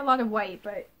don't wear a lot of white,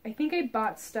 but I think I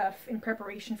bought stuff in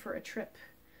preparation for a trip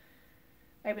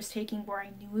I was taking where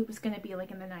I knew it was going to be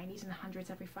like in the 90s and 100s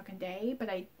every fucking day, but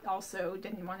I also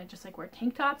didn't want to just like wear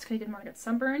tank tops because I didn't want to get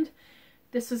sunburned.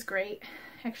 This was great.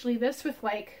 Actually, this with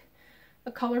like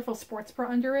a colorful sports bra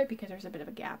under it because there's a bit of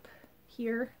a gap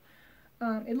here.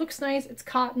 It looks nice. It's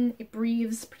cotton. It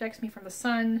breathes, protects me from the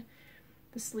sun.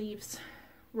 The sleeves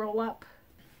roll up.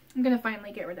 I'm gonna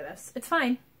finally get rid of this. It's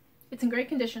fine. It's in great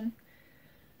condition.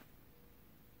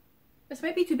 This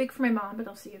might be too big for my mom, but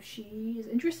I'll see if she is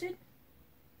interested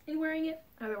in wearing it.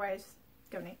 Otherwise,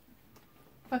 donate.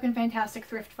 Fucking fantastic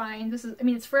thrift find. This is, I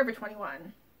mean, it's Forever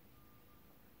 21.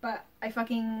 But I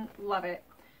fucking love it.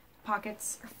 The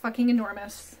pockets are fucking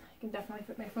enormous. I can definitely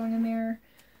fit my phone in there.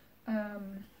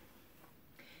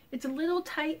 It's a little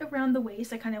tight around the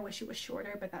waist. I kind of wish it was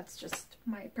shorter, but that's just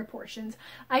my proportions.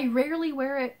 I rarely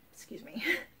wear it, excuse me,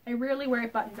 I rarely wear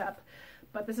it buttoned up,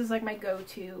 but this is like my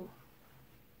go-to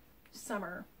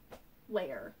summer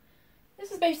layer.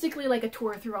 This is basically like a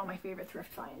tour through all my favorite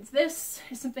thrift finds. This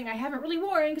is something I haven't really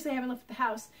worn because I haven't left the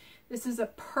house. This is a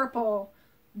purple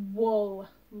wool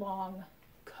long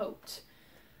coat.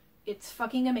 It's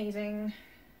fucking amazing.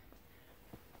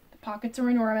 The pockets are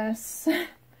enormous.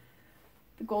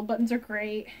 The gold buttons are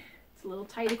great. It's a little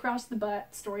tight across the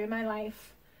butt. Story of my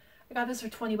life. I got this for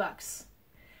 20 bucks.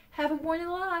 Haven't worn it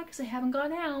a lot because I haven't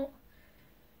gone out.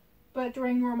 But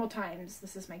during normal times,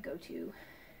 this is my go-to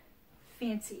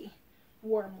fancy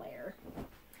warm layer.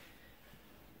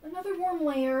 Another warm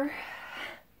layer.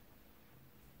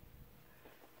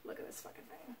 Look at this fucking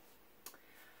thing.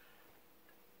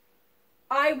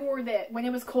 I wore that when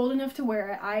it was cold enough to wear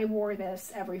it. I wore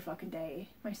this every fucking day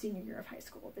my senior year of high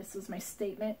school. This was my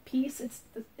statement piece.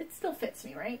 It still fits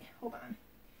me, right? Hold on.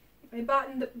 If I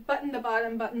button the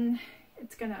bottom button,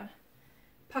 it's gonna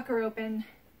pucker open,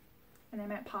 and I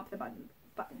might pop the button.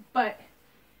 But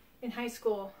in high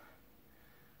school,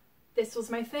 this was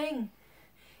my thing.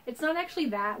 It's not actually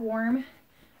that warm.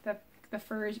 The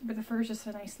fur, but the fur is just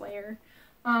a nice layer.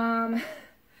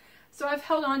 So I've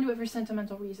held on to it for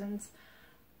sentimental reasons.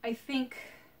 I think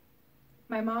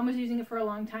my mom was using it for a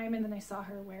long time and then I saw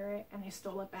her wear it and I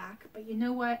stole it back. But you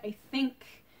know what? I think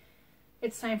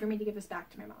it's time for me to give this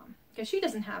back to my mom because she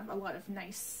doesn't have a lot of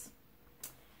nice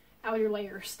outer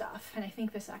layer stuff and I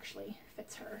think this actually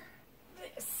fits her.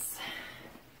 This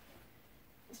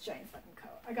giant fucking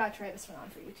coat. I gotta try this one on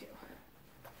for you too.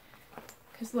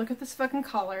 Because look at this fucking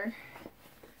collar.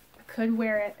 I could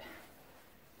wear it.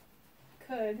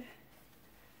 Where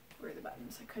are the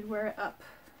buttons? I could wear it up.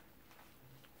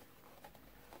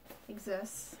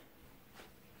 Exists.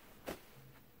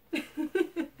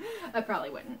 I probably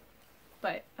wouldn't,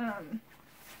 but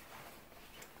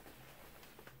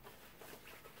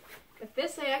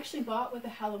this I actually bought with a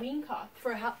Halloween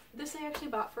this I actually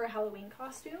bought for a Halloween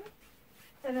costume,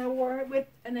 and I wore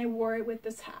it with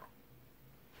this hat,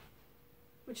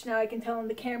 which now I can tell in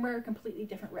the camera are completely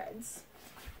different reds.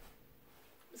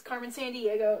 It's Carmen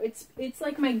Sandiego. It's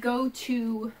like my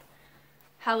go-to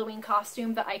Halloween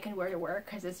costume that I can wear to work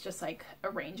because it's just like a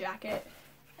rain jacket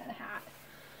and a hat.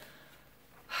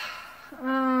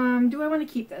 Do I want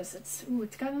to keep this? It's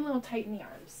gotten a little tight in the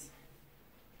arms.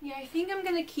 Yeah, I think I'm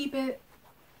gonna keep it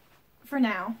for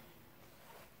now.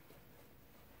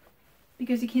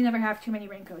 Because you can never have too many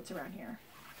raincoats around here.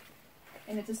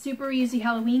 And it's a super easy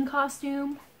Halloween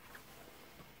costume.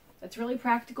 That's really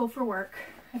practical for work.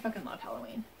 I fucking love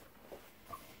Halloween.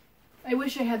 I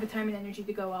wish I had the time and energy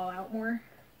to go all out more.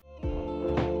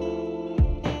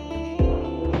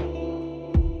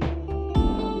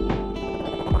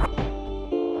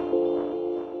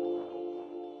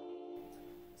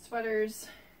 Sweaters.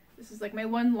 This is like my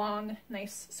one long,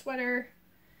 nice sweater.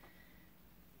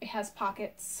 It has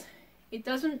pockets. It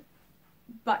doesn't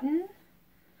button,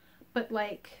 but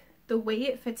like the way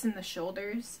it fits in the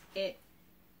shoulders, it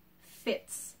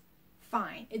fits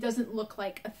fine. It doesn't look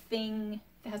like a thing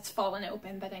that's fallen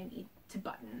open that I need to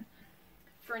button.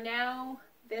 For now,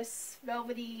 this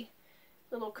velvety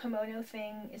little kimono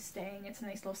thing is staying. It's a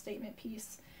nice little statement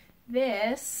piece.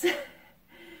 This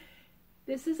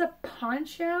is a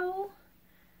poncho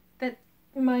that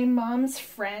my mom's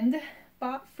friend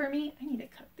bought for me. I need to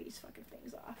cut these fucking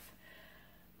things off.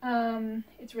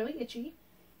 It's really itchy.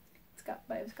 It's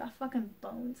got fucking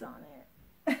bones on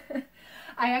it.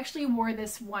 I actually wore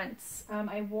this once.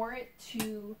 I wore it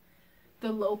to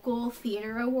the local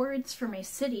theater awards for my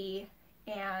city,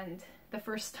 and the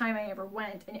first time I ever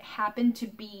went, and it happened to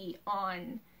be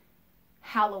on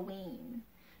Halloween.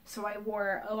 So I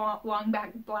wore a long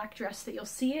back black dress that you'll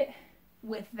see it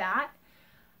with that.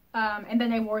 And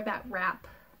then I wore that wrap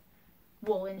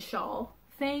woolen shawl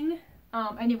thing.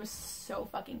 And it was so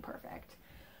fucking perfect.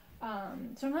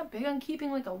 So I'm not big on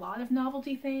keeping like a lot of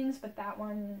novelty things, but that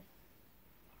one,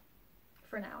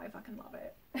 for now, I fucking love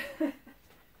it.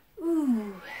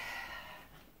 Ooh.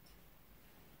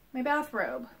 My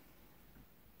bathrobe.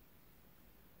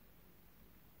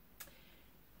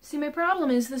 See, my problem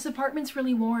is this apartment's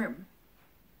really warm,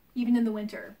 even in the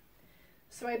winter,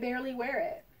 so I barely wear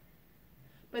it.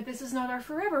 But this is not our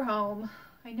forever home.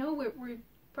 I know we're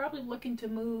probably looking to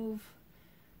move,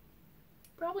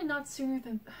 probably not sooner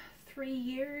than 3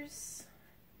 years,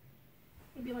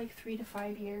 maybe like 3 to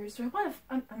 5 years. Do I want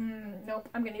to, nope,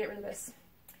 I'm gonna get rid of this.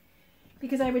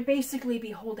 Because I would basically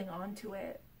be holding on to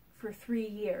it for 3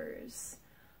 years.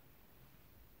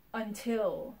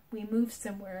 Until we move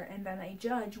somewhere, and then I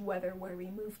judge whether where we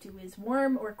move to is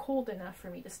warm or cold enough for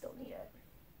me to still need it.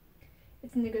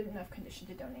 It's in a good enough condition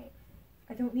to donate.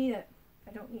 I don't need it.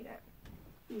 I don't need it.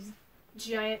 These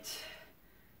giant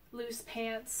loose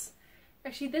pants.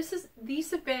 Actually,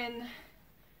 these have been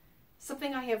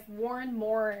something I have worn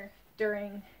more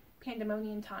during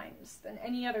pandemonium times than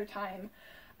any other time.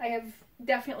 I have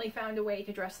definitely found a way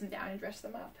to dress them down and dress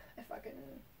them up. I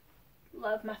fucking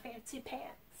love my fancy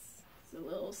pants. It's a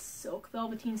little silk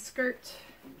velveteen skirt.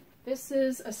 This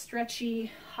is a stretchy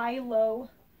high-low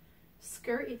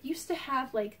skirt. It used to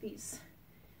have like these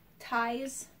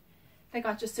ties that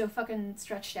got just so fucking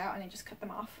stretched out, and I just cut them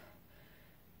off.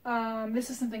 This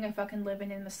is something I fucking live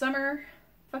in the summer.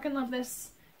 Fucking love this.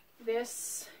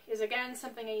 This is again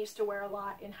something I used to wear a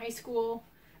lot in high school.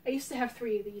 I used to have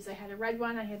 3 of these. I had a red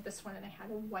one, I had this one, and I had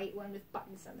a white one with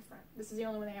buttons on the front. This is the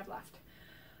only one I have left.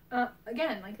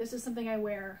 Again, like this is something I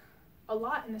wear a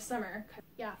lot in the summer.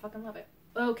 Yeah, fucking love it.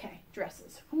 Okay,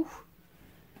 dresses. Whew.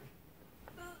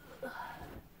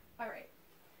 Alright.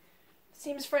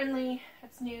 SeamsFriendly,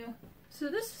 that's new. So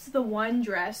this is the one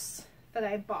dress that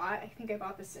I bought. I think I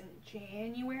bought this in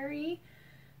January.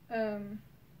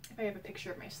 If I have a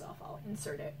picture of myself, I'll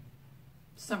insert it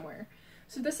somewhere.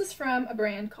 So this is from a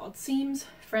brand called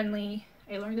SeamsFriendly.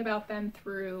 I learned about them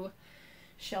through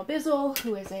Shelbizleee,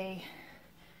 who is a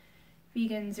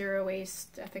vegan,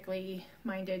 zero-waste, ethically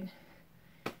minded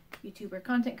YouTuber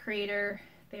content creator.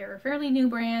 They are a fairly new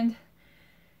brand.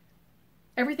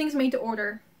 Everything's made to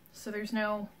order, so there's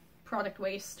no product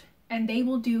waste. And they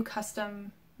will do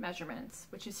custom measurements,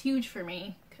 which is huge for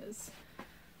me, because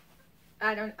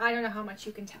I don't know how much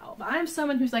you can tell, but I'm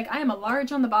someone who's like, I am a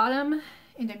large on the bottom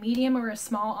and a medium or a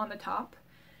small on the top.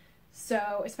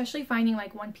 So especially finding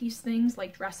like one-piece things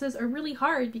like dresses are really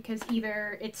hard, because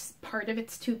either it's part of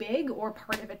it's too big or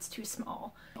part of it's too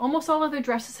small. Almost all of their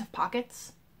dresses have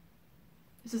pockets.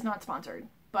 This is not sponsored,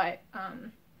 but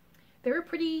they're a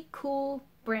pretty cool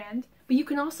brand. But you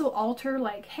can also alter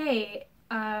like, hey,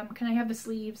 can I have the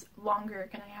sleeves longer?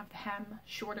 Can I have the hem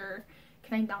shorter?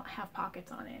 Can I not have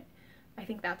pockets on it? I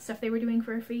think that's stuff they were doing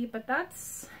for a fee, but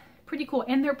that's pretty cool.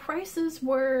 And their prices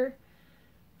were,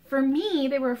 for me,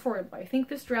 they were affordable. I think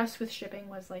this dress with shipping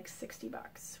was like 60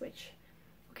 bucks, which,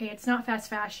 okay, it's not fast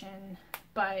fashion,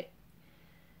 but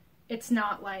it's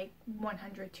not like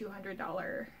 $100,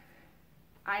 $200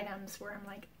 items where I'm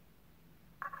like,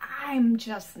 I'm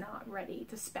just not ready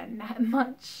to spend that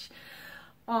much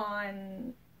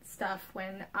on stuff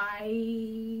when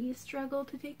I struggle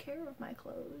to take care of my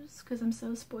clothes because I'm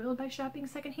so spoiled by shopping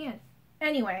secondhand.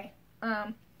 Anyway,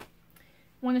 want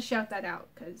to shout that out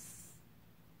because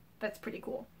that's pretty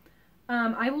cool.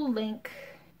 I will link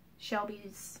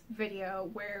Shelby's video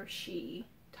where she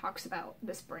talks about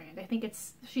this brand. I think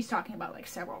she's talking about like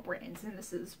several brands, and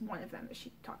this is one of them that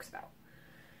she talks about.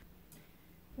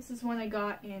 This is one I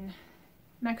got in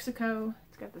Mexico.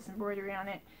 It's got this embroidery on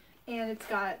it, and it's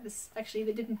got this, actually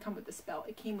it didn't come with this belt,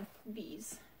 it came with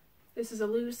these. This is a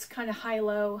loose kind of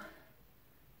high-low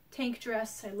tank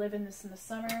dress. I live in this in the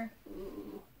summer.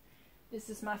 Ooh. This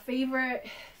is my favorite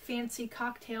fancy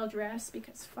cocktail dress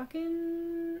because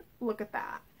fucking look at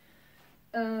that.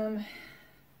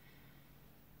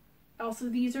 Also,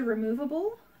 these are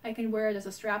removable. I can wear it as a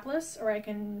strapless, or I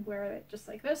can wear it just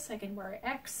like this. I can wear it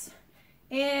X,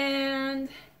 and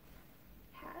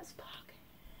has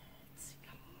pockets.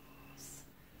 Yes.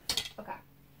 Okay.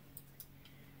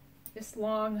 This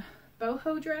long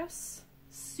boho dress,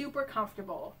 super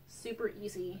comfortable, super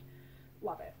easy.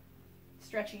 Love it.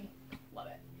 Stretchy, love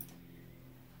it.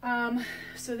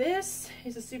 So this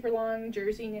is a super long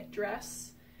jersey knit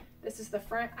dress. This is the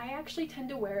front. I actually tend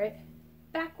to wear it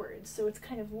backwards, so it's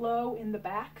kind of low in the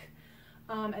back,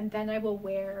 and then I'll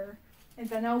wear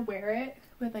it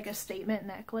with like a statement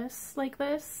necklace like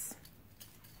this.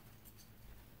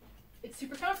 It's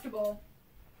super comfortable.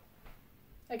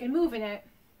 I can move in it.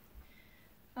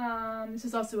 This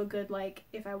is also a good, like,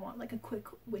 if I want like a quick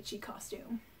witchy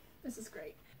costume. This is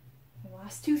great. The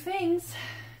last two things,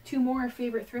 two more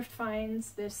favorite thrift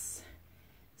finds. This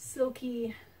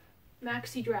silky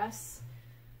maxi dress.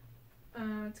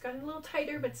 It's gotten a little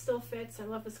tighter, but still fits. I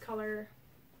love this color.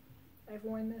 I've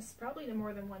worn this probably to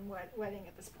more than one wedding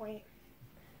at this point.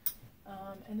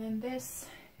 And then this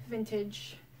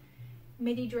vintage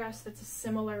midi dress that's a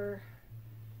similar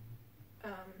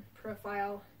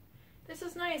profile. This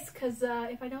is nice because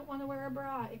if I don't want to wear a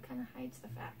bra, it kind of hides the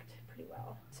fact pretty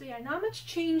well. So yeah, not much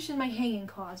changed in my hanging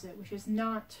closet, which is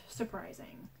not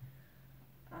surprising.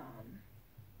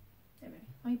 Anyway,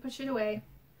 let me push it away.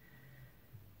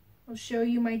 I'll show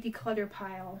you my declutter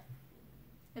pile,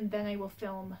 and then I will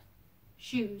film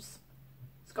shoes,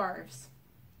 scarves,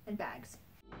 and bags.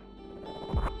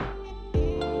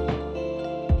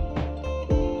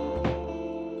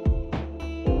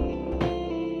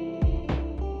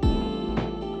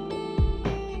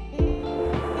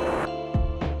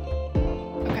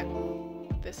 Okay,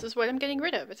 this is what I'm getting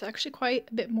rid of. It's actually quite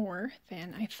a bit more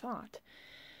than I thought.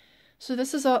 So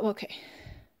this is all, okay,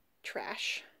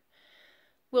 trash.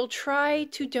 We'll try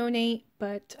to donate,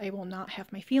 but I will not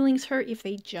have my feelings hurt if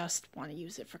they just want to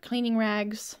use it for cleaning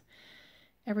rags.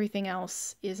 Everything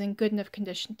else is in good enough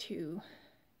condition to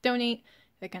donate.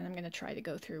 Again, I'm going to try to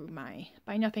go through my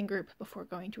Buy Nothing group before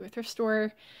going to a thrift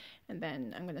store, and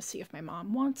then I'm going to see if my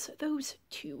mom wants those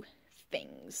two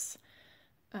things.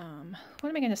 What am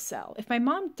I going to sell? If my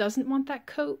mom doesn't want that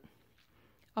coat,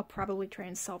 I'll probably try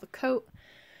and sell the coat,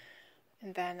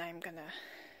 and then I'm going to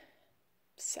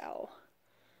sell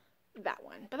that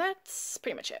one, but that's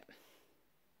pretty much it.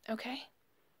 Okay,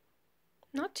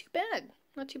 not too bad,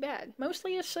 not too bad.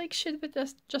 Mostly it's like shit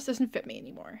that just doesn't fit me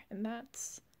anymore, and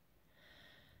that's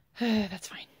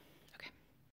fine. Okay.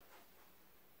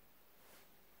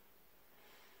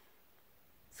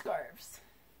 Scarves.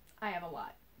 I have a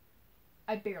lot.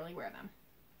 I barely wear them,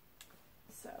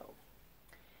 so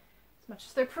as much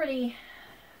as they're pretty,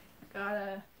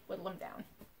 gotta whittle them down.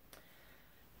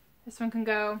 This one can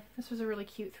go. This was a really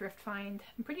cute thrift find.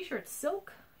 I'm pretty sure it's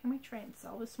silk. I might try and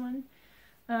sell this one.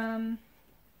 I'll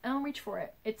reach for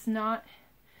it. It's not...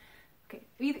 Okay,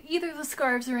 either the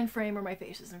scarves are in frame or my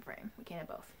face is in frame. We can't have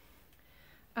both.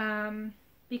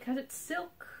 Because it's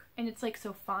silk and it's like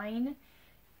so fine,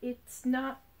 it's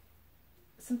not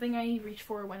something I reach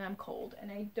for when I'm cold,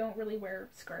 and I don't really wear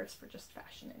scarves for just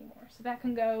fashion anymore. So that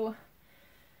can go.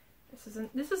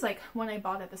 This is like one I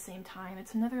bought at the same time.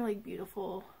 It's another like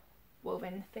beautiful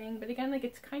woven thing, but again, like,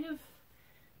 it's kind of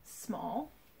small,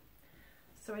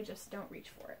 so I just don't reach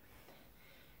for it.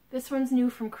 This one's new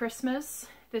from Christmas.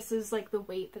 This is like the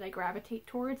weight that I gravitate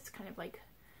towards. It's kind of like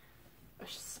a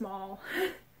small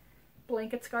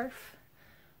blanket scarf.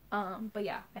 But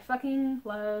yeah, I fucking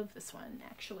love this one,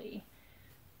 actually.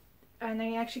 And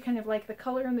I actually kind of like the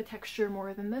color and the texture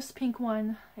more than this pink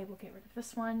one. I will get rid of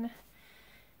this one.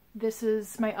 This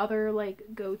is my other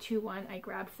like go-to one I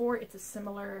grab for. It's a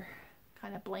similar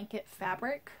kind of blanket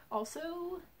fabric.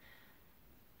 Also,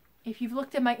 if you've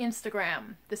looked at my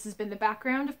Instagram, this has been the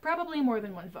background of probably more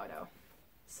than one photo.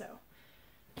 So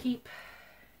keep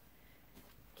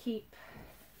keep...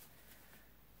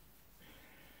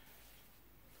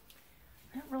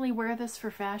 I don't really wear this for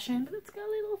fashion, but it's got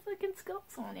little fucking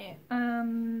skulls on it.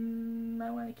 I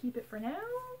want to keep it for now.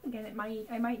 Again,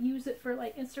 I might use it for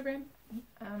like Instagram.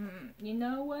 You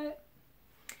know what?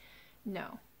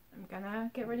 No, I'm gonna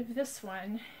get rid of this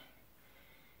one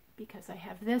because I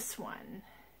have this one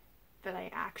that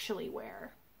I actually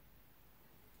wear.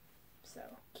 So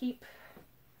keep.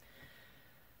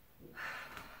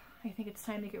 I think it's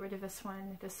time to get rid of this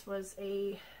one. This was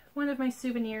one of my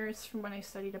souvenirs from when I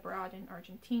studied abroad in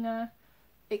Argentina.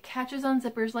 It catches on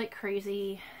zippers like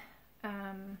crazy.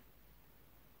 And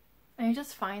I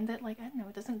just find that, like, I don't know,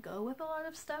 it doesn't go with a lot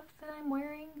of stuff that I'm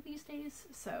wearing these days.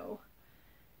 So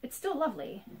it's still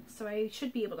lovely. So I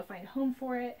should be able to find a home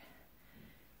for it.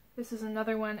 This is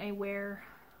another one I wear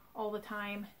all the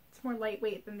time. It's more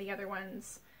lightweight than the other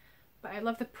ones. But I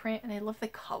love the print and I love the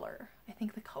color. I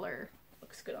think the color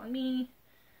looks good on me.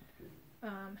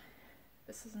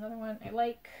 This is another one I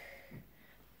like.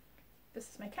 This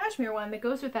is my cashmere one that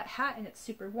goes with that hat and it's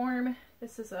super warm.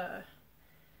 This is a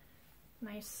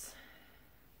nice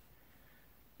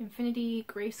infinity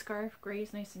gray scarf. Gray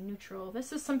is nice and neutral.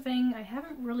 This is something I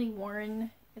haven't really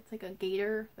worn. It's like a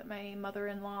gaiter that my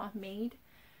mother-in-law made.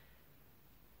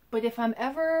 But if I'm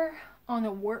ever on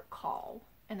a work call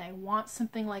and I want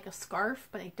something like a scarf,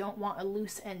 but I don't want a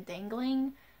loose end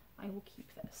dangling, I will keep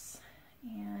this.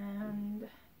 And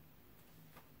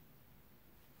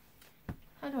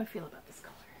how do I feel about this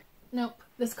color? Nope,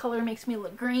 this color makes me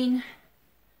look green.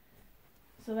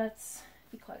 So that's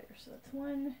Declutter. So that's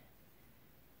 1,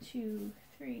 2,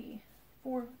 3,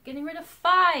 4. Getting rid of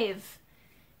 5.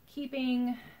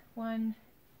 Keeping 1,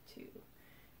 2,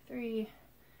 3,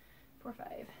 4, 5.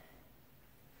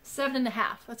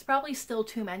 7.5. That's probably still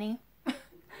too many.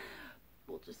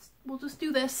 We'll just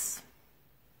do this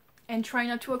and try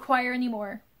not to acquire any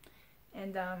more.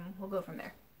 And we'll go from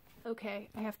there. Okay,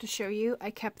 I have to show you.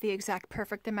 I kept the exact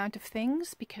perfect amount of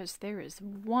things because there is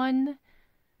one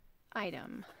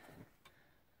item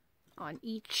on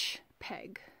each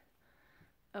peg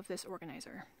of this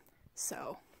organizer.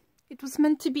 So, it was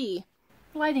meant to be.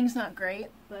 Lighting's not great,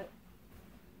 but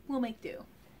we'll make do.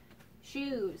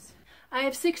 Shoes. I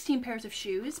have 16 pairs of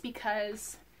shoes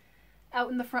because out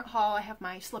in the front hall I have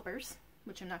my slippers,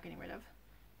 which I'm not getting rid of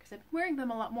because I've been wearing them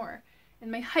a lot more,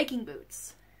 and my hiking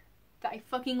boots that I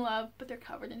fucking love, but they're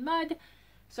covered in mud,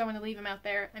 so I'm going to leave them out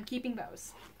there. I'm keeping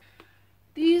those.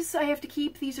 These I have to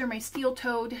keep. These are my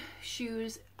steel-toed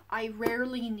shoes. I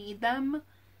rarely need them,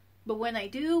 but when I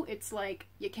do, it's like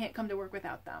you can't come to work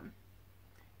without them.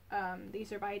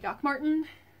 These are by Doc Marten.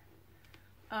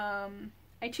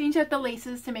 I changed out the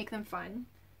laces to make them fun.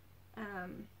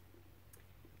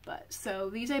 So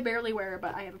these I barely wear,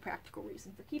 but I have a practical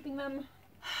reason for keeping them.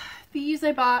 These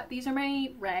I bought. These are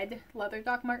my red leather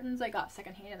Doc Martens I got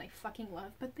secondhand and I fucking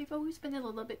love, but they've always been a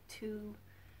little bit too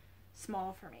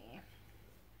small for me.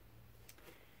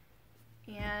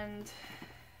 And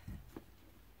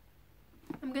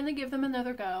I'm gonna give them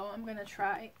another go. I'm gonna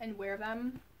try and wear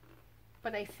them,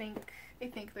 but I think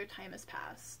their time has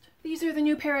passed. These are the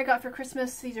new pair I got for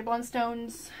Christmas. These are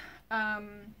Blundstones. I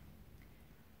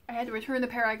had to return the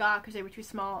pair I got because they were too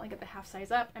small and get the half size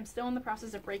up. I'm still in the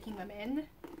process of breaking them in.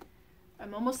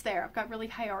 I'm almost there. I've got really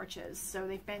high arches, so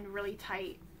they've been really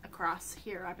tight across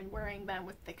here. I've been wearing them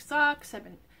with thick socks.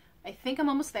 I think I'm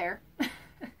almost there.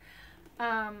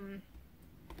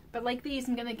 But like these,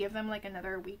 I'm gonna give them like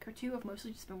another week or two. I've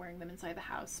mostly just been wearing them inside the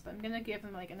house, but I'm gonna give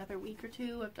them like another week or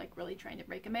two of like really trying to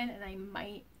break them in, and I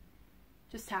might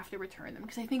just have to return them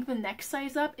because I think the next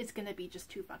size up is gonna be just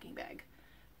too fucking big.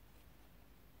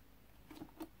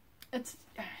 It's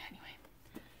anyway.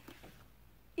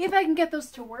 If I can get those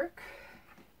to work,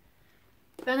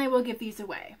 then I will give these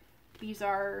away. These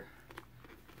are,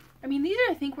 I mean, these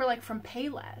I think were like from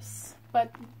Payless,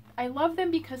 but I love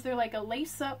them because they're like a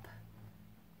lace-up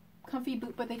comfy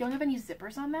boot, but they don't have any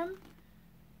zippers on them.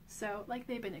 So like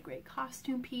they've been a great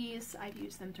costume piece. I've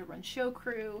used them to run show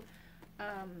crew.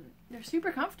 They're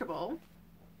super comfortable.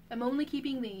 I'm only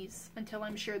keeping these until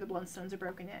I'm sure the Blundstones are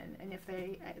broken in, and if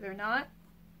they're not,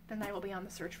 then I will be on the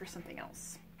search for something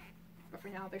else. But for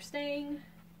now, they're staying.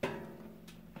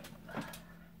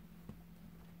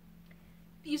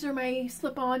 These are my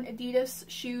slip-on Adidas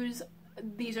shoes.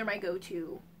 These are my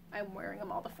go-to. I'm wearing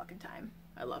them all the fucking time.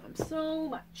 I love them so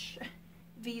much.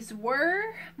 These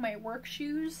were my work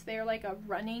shoes. They're like a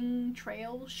running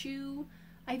trail shoe.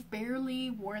 I've barely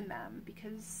worn them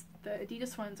because the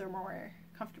Adidas ones are more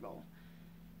comfortable.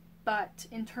 But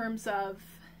in terms of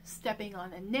stepping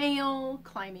on a nail,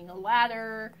 climbing a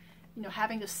ladder, you know,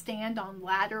 having to stand on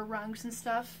ladder rungs and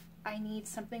stuff, I need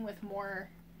something with more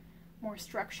more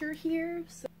structure here,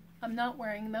 so I'm not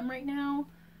wearing them right now,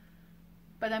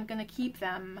 but I'm gonna keep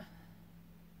them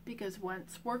because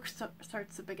once work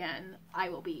starts up again, I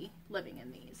will be living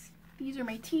in these. These are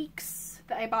my teaks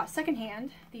that I bought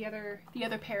secondhand, the other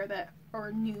pair that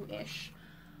are new-ish.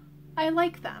 I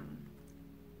like them,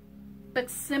 but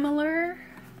similar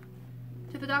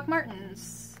to the Doc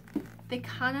Martens, they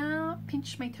kind of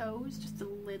pinch my toes just a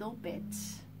little bit,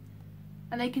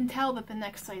 and I can tell that the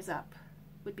next size up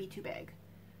would be too big.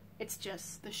 It's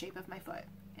just the shape of my foot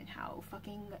and how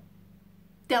fucking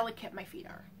delicate my feet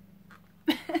are.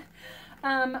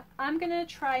 I'm gonna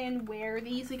try and wear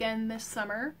these again this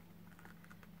summer,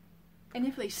 and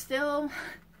if I still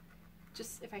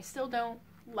don't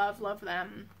love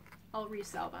them, I'll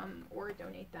resell them or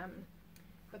donate them,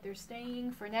 but they're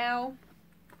staying for now.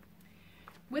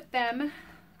 With them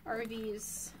are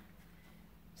these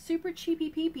super cheapy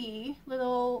peepy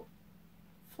little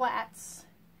flats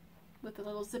with a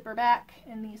little zipper back,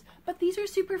 and but these are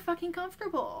super fucking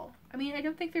comfortable. I mean, I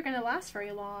don't think they're gonna last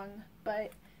very long,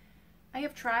 but I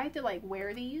have tried to like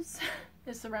wear these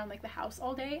just around like the house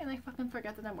all day, and I fucking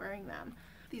forget that I'm wearing them.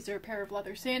 These are a pair of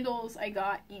leather sandals I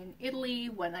got in Italy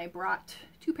when I brought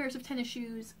 2 pairs of tennis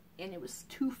shoes, and it was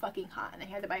too fucking hot, and I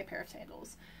had to buy a pair of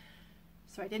sandals.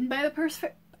 So I didn't buy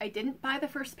the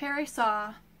first pair I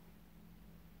saw.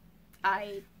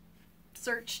 I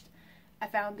searched. I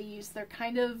found these. They're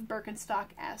kind of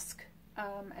Birkenstock-esque,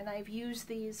 and I've used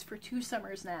these for 2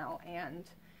 summers now. And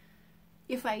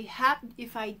if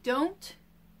I don't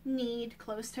need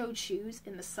closed-toed shoes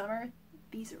in the summer,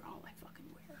 these are all I fucking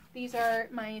wear. These are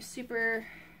my super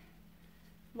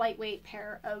lightweight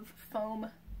pair of foam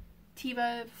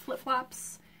Teva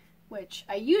flip-flops, which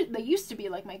they used to be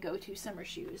like my go-to summer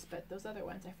shoes, but those other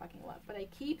ones I fucking love. But I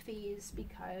keep these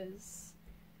because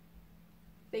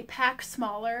they pack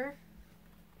smaller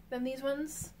than these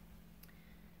ones,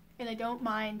 and I don't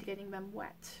mind getting them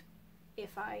wet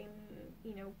if I'm,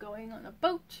 you know, going on a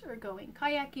boat or going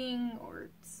kayaking, or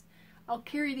I'll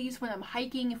carry these when I'm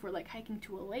hiking, if we're like hiking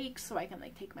to a lake, so I can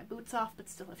like take my boots off but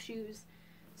still have shoes.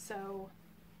 So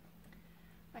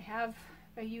I have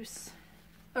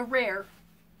a rare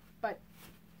but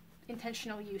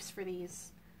intentional use for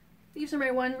these. These are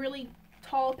my one really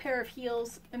tall pair of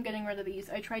heels. I'm getting rid of these.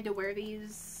 I tried to wear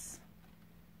these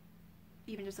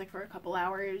even just like for a couple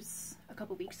hours a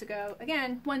couple weeks ago.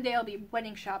 Again, one day I'll be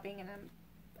wedding shopping, and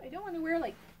I don't want to wear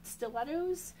like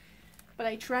stilettos, but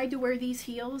I tried to wear these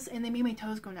heels and they made my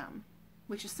toes go numb,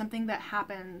 which is something that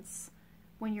happens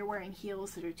when you're wearing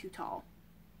heels that are too tall.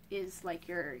 Is like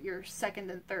your second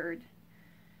and third,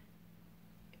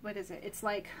 what is it? It's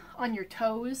like on your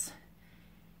toes.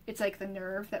 It's like the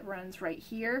nerve that runs right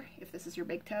here, if this is your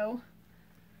big toe.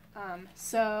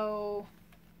 So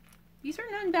these are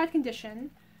not in bad condition.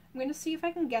 I'm going to see if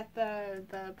I can get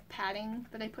the padding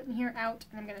that I put in here out,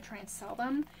 and I'm going to try and sell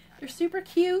them. They're super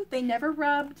cute. They never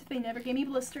rubbed. They never gave me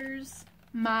blisters.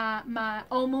 My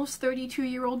almost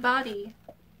 32-year-old body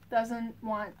doesn't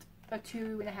want a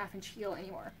 2.5-inch heel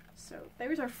anymore. So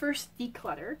there's our first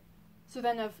declutter. So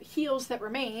then of heels that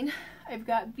remain, I've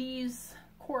got these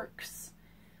corks.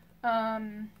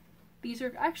 These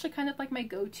are actually kind of like my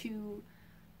go-to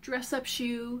dress-up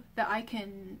shoe that I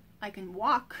can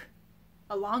walk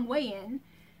a long way in.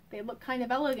 They look kind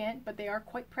of elegant, but they are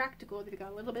quite practical. They've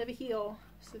got a little bit of a heel,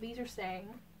 so these are staying.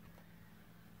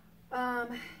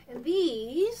 And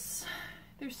these,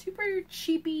 they're super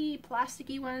cheapy,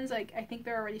 plasticky ones. I think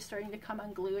they're already starting to come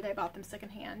unglued. I bought them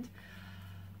secondhand.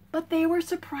 But they were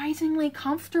surprisingly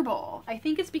comfortable. I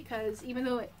think it's because even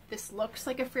though this looks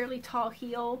like a fairly tall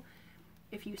heel,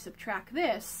 if you subtract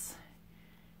this,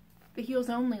 the heel's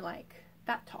only like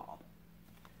that tall.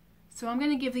 So I'm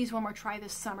going to give these one more try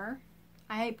this summer.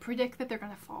 I predict that they're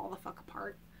going to fall the fuck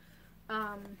apart.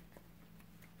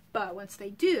 But once they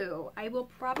do, I will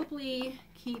probably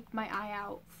keep my eye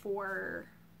out for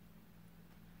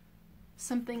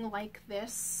something like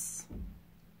this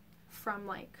from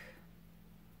like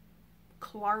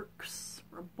Clark's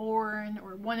or Bourne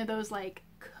or one of those like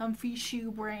comfy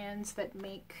shoe brands that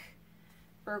make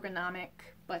ergonomic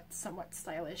but somewhat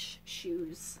stylish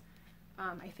shoes.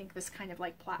 I think this kind of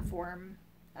like platform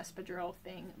espadrille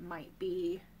thing might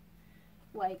be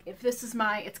like, if this is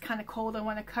it's kind of cold, I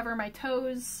want to cover my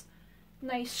toes,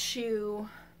 nice shoe.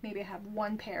 Maybe I have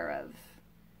one pair of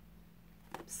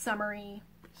summery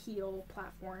heel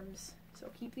platforms. So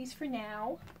I'll keep these for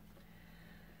now.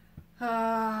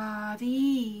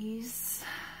 These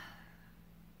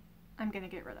I'm gonna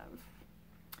get rid of.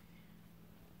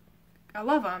 I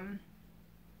love them.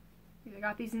 I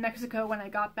got these in Mexico when I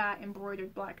got that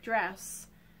embroidered black dress.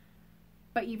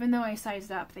 But even though I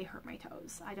sized up, they hurt my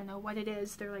toes. I don't know what it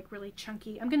is. They're like really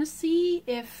chunky. I'm gonna see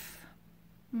if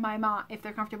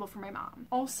they're comfortable for my mom.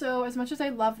 Also, as much as I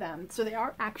love them, so they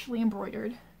are actually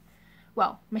embroidered.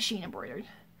 Well, machine embroidered.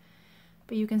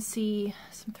 But you can see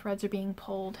some threads are being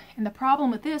pulled. And the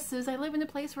problem with this is I live in a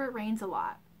place where it rains a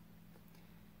lot.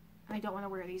 And I don't want to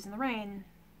wear these in the rain,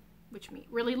 which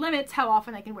really limits how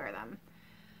often I can wear them.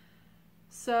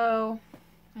 So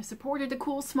I supported a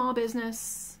cool small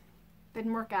business.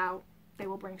 Didn't work out. They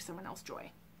will bring someone else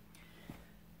joy.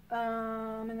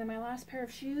 And then my last pair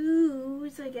of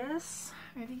shoes, I guess,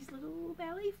 are these little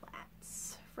ballet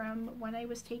flats from when I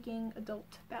was taking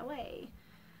adult ballet.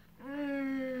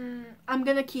 I'm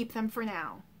gonna keep them for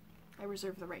now. I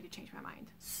reserve the right to change my mind.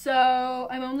 So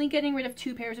I'm only getting rid of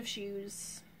 2 pairs of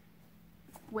shoes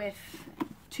with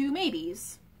 2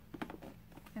 maybes.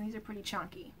 And these are pretty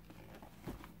chunky.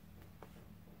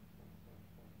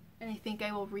 And I think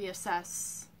I will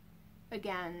reassess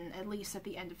again, at least at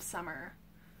the end of summer,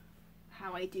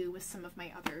 how I do with some of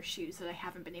my other shoes that I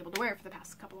haven't been able to wear for the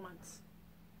past couple of months.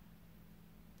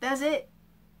 That's it.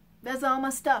 That's all my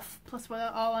stuff, plus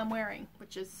all I'm wearing,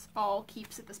 which is all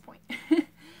keeps at this point.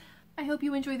 I hope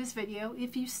you enjoyed this video.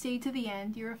 If you stayed to the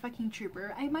end, you're a fucking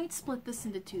trooper. I might split this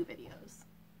into 2 videos.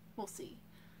 We'll see.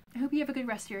 I hope you have a good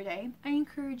rest of your day. I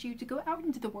encourage you to go out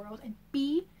into the world and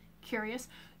be curious.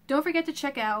 Don't forget to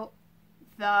check out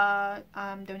the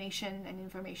donation and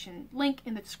information link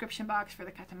in the description box for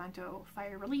the Katamanto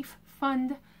Fire Relief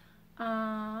Fund.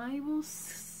 I will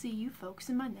see you folks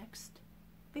in my next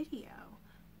video.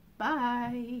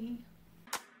 Bye!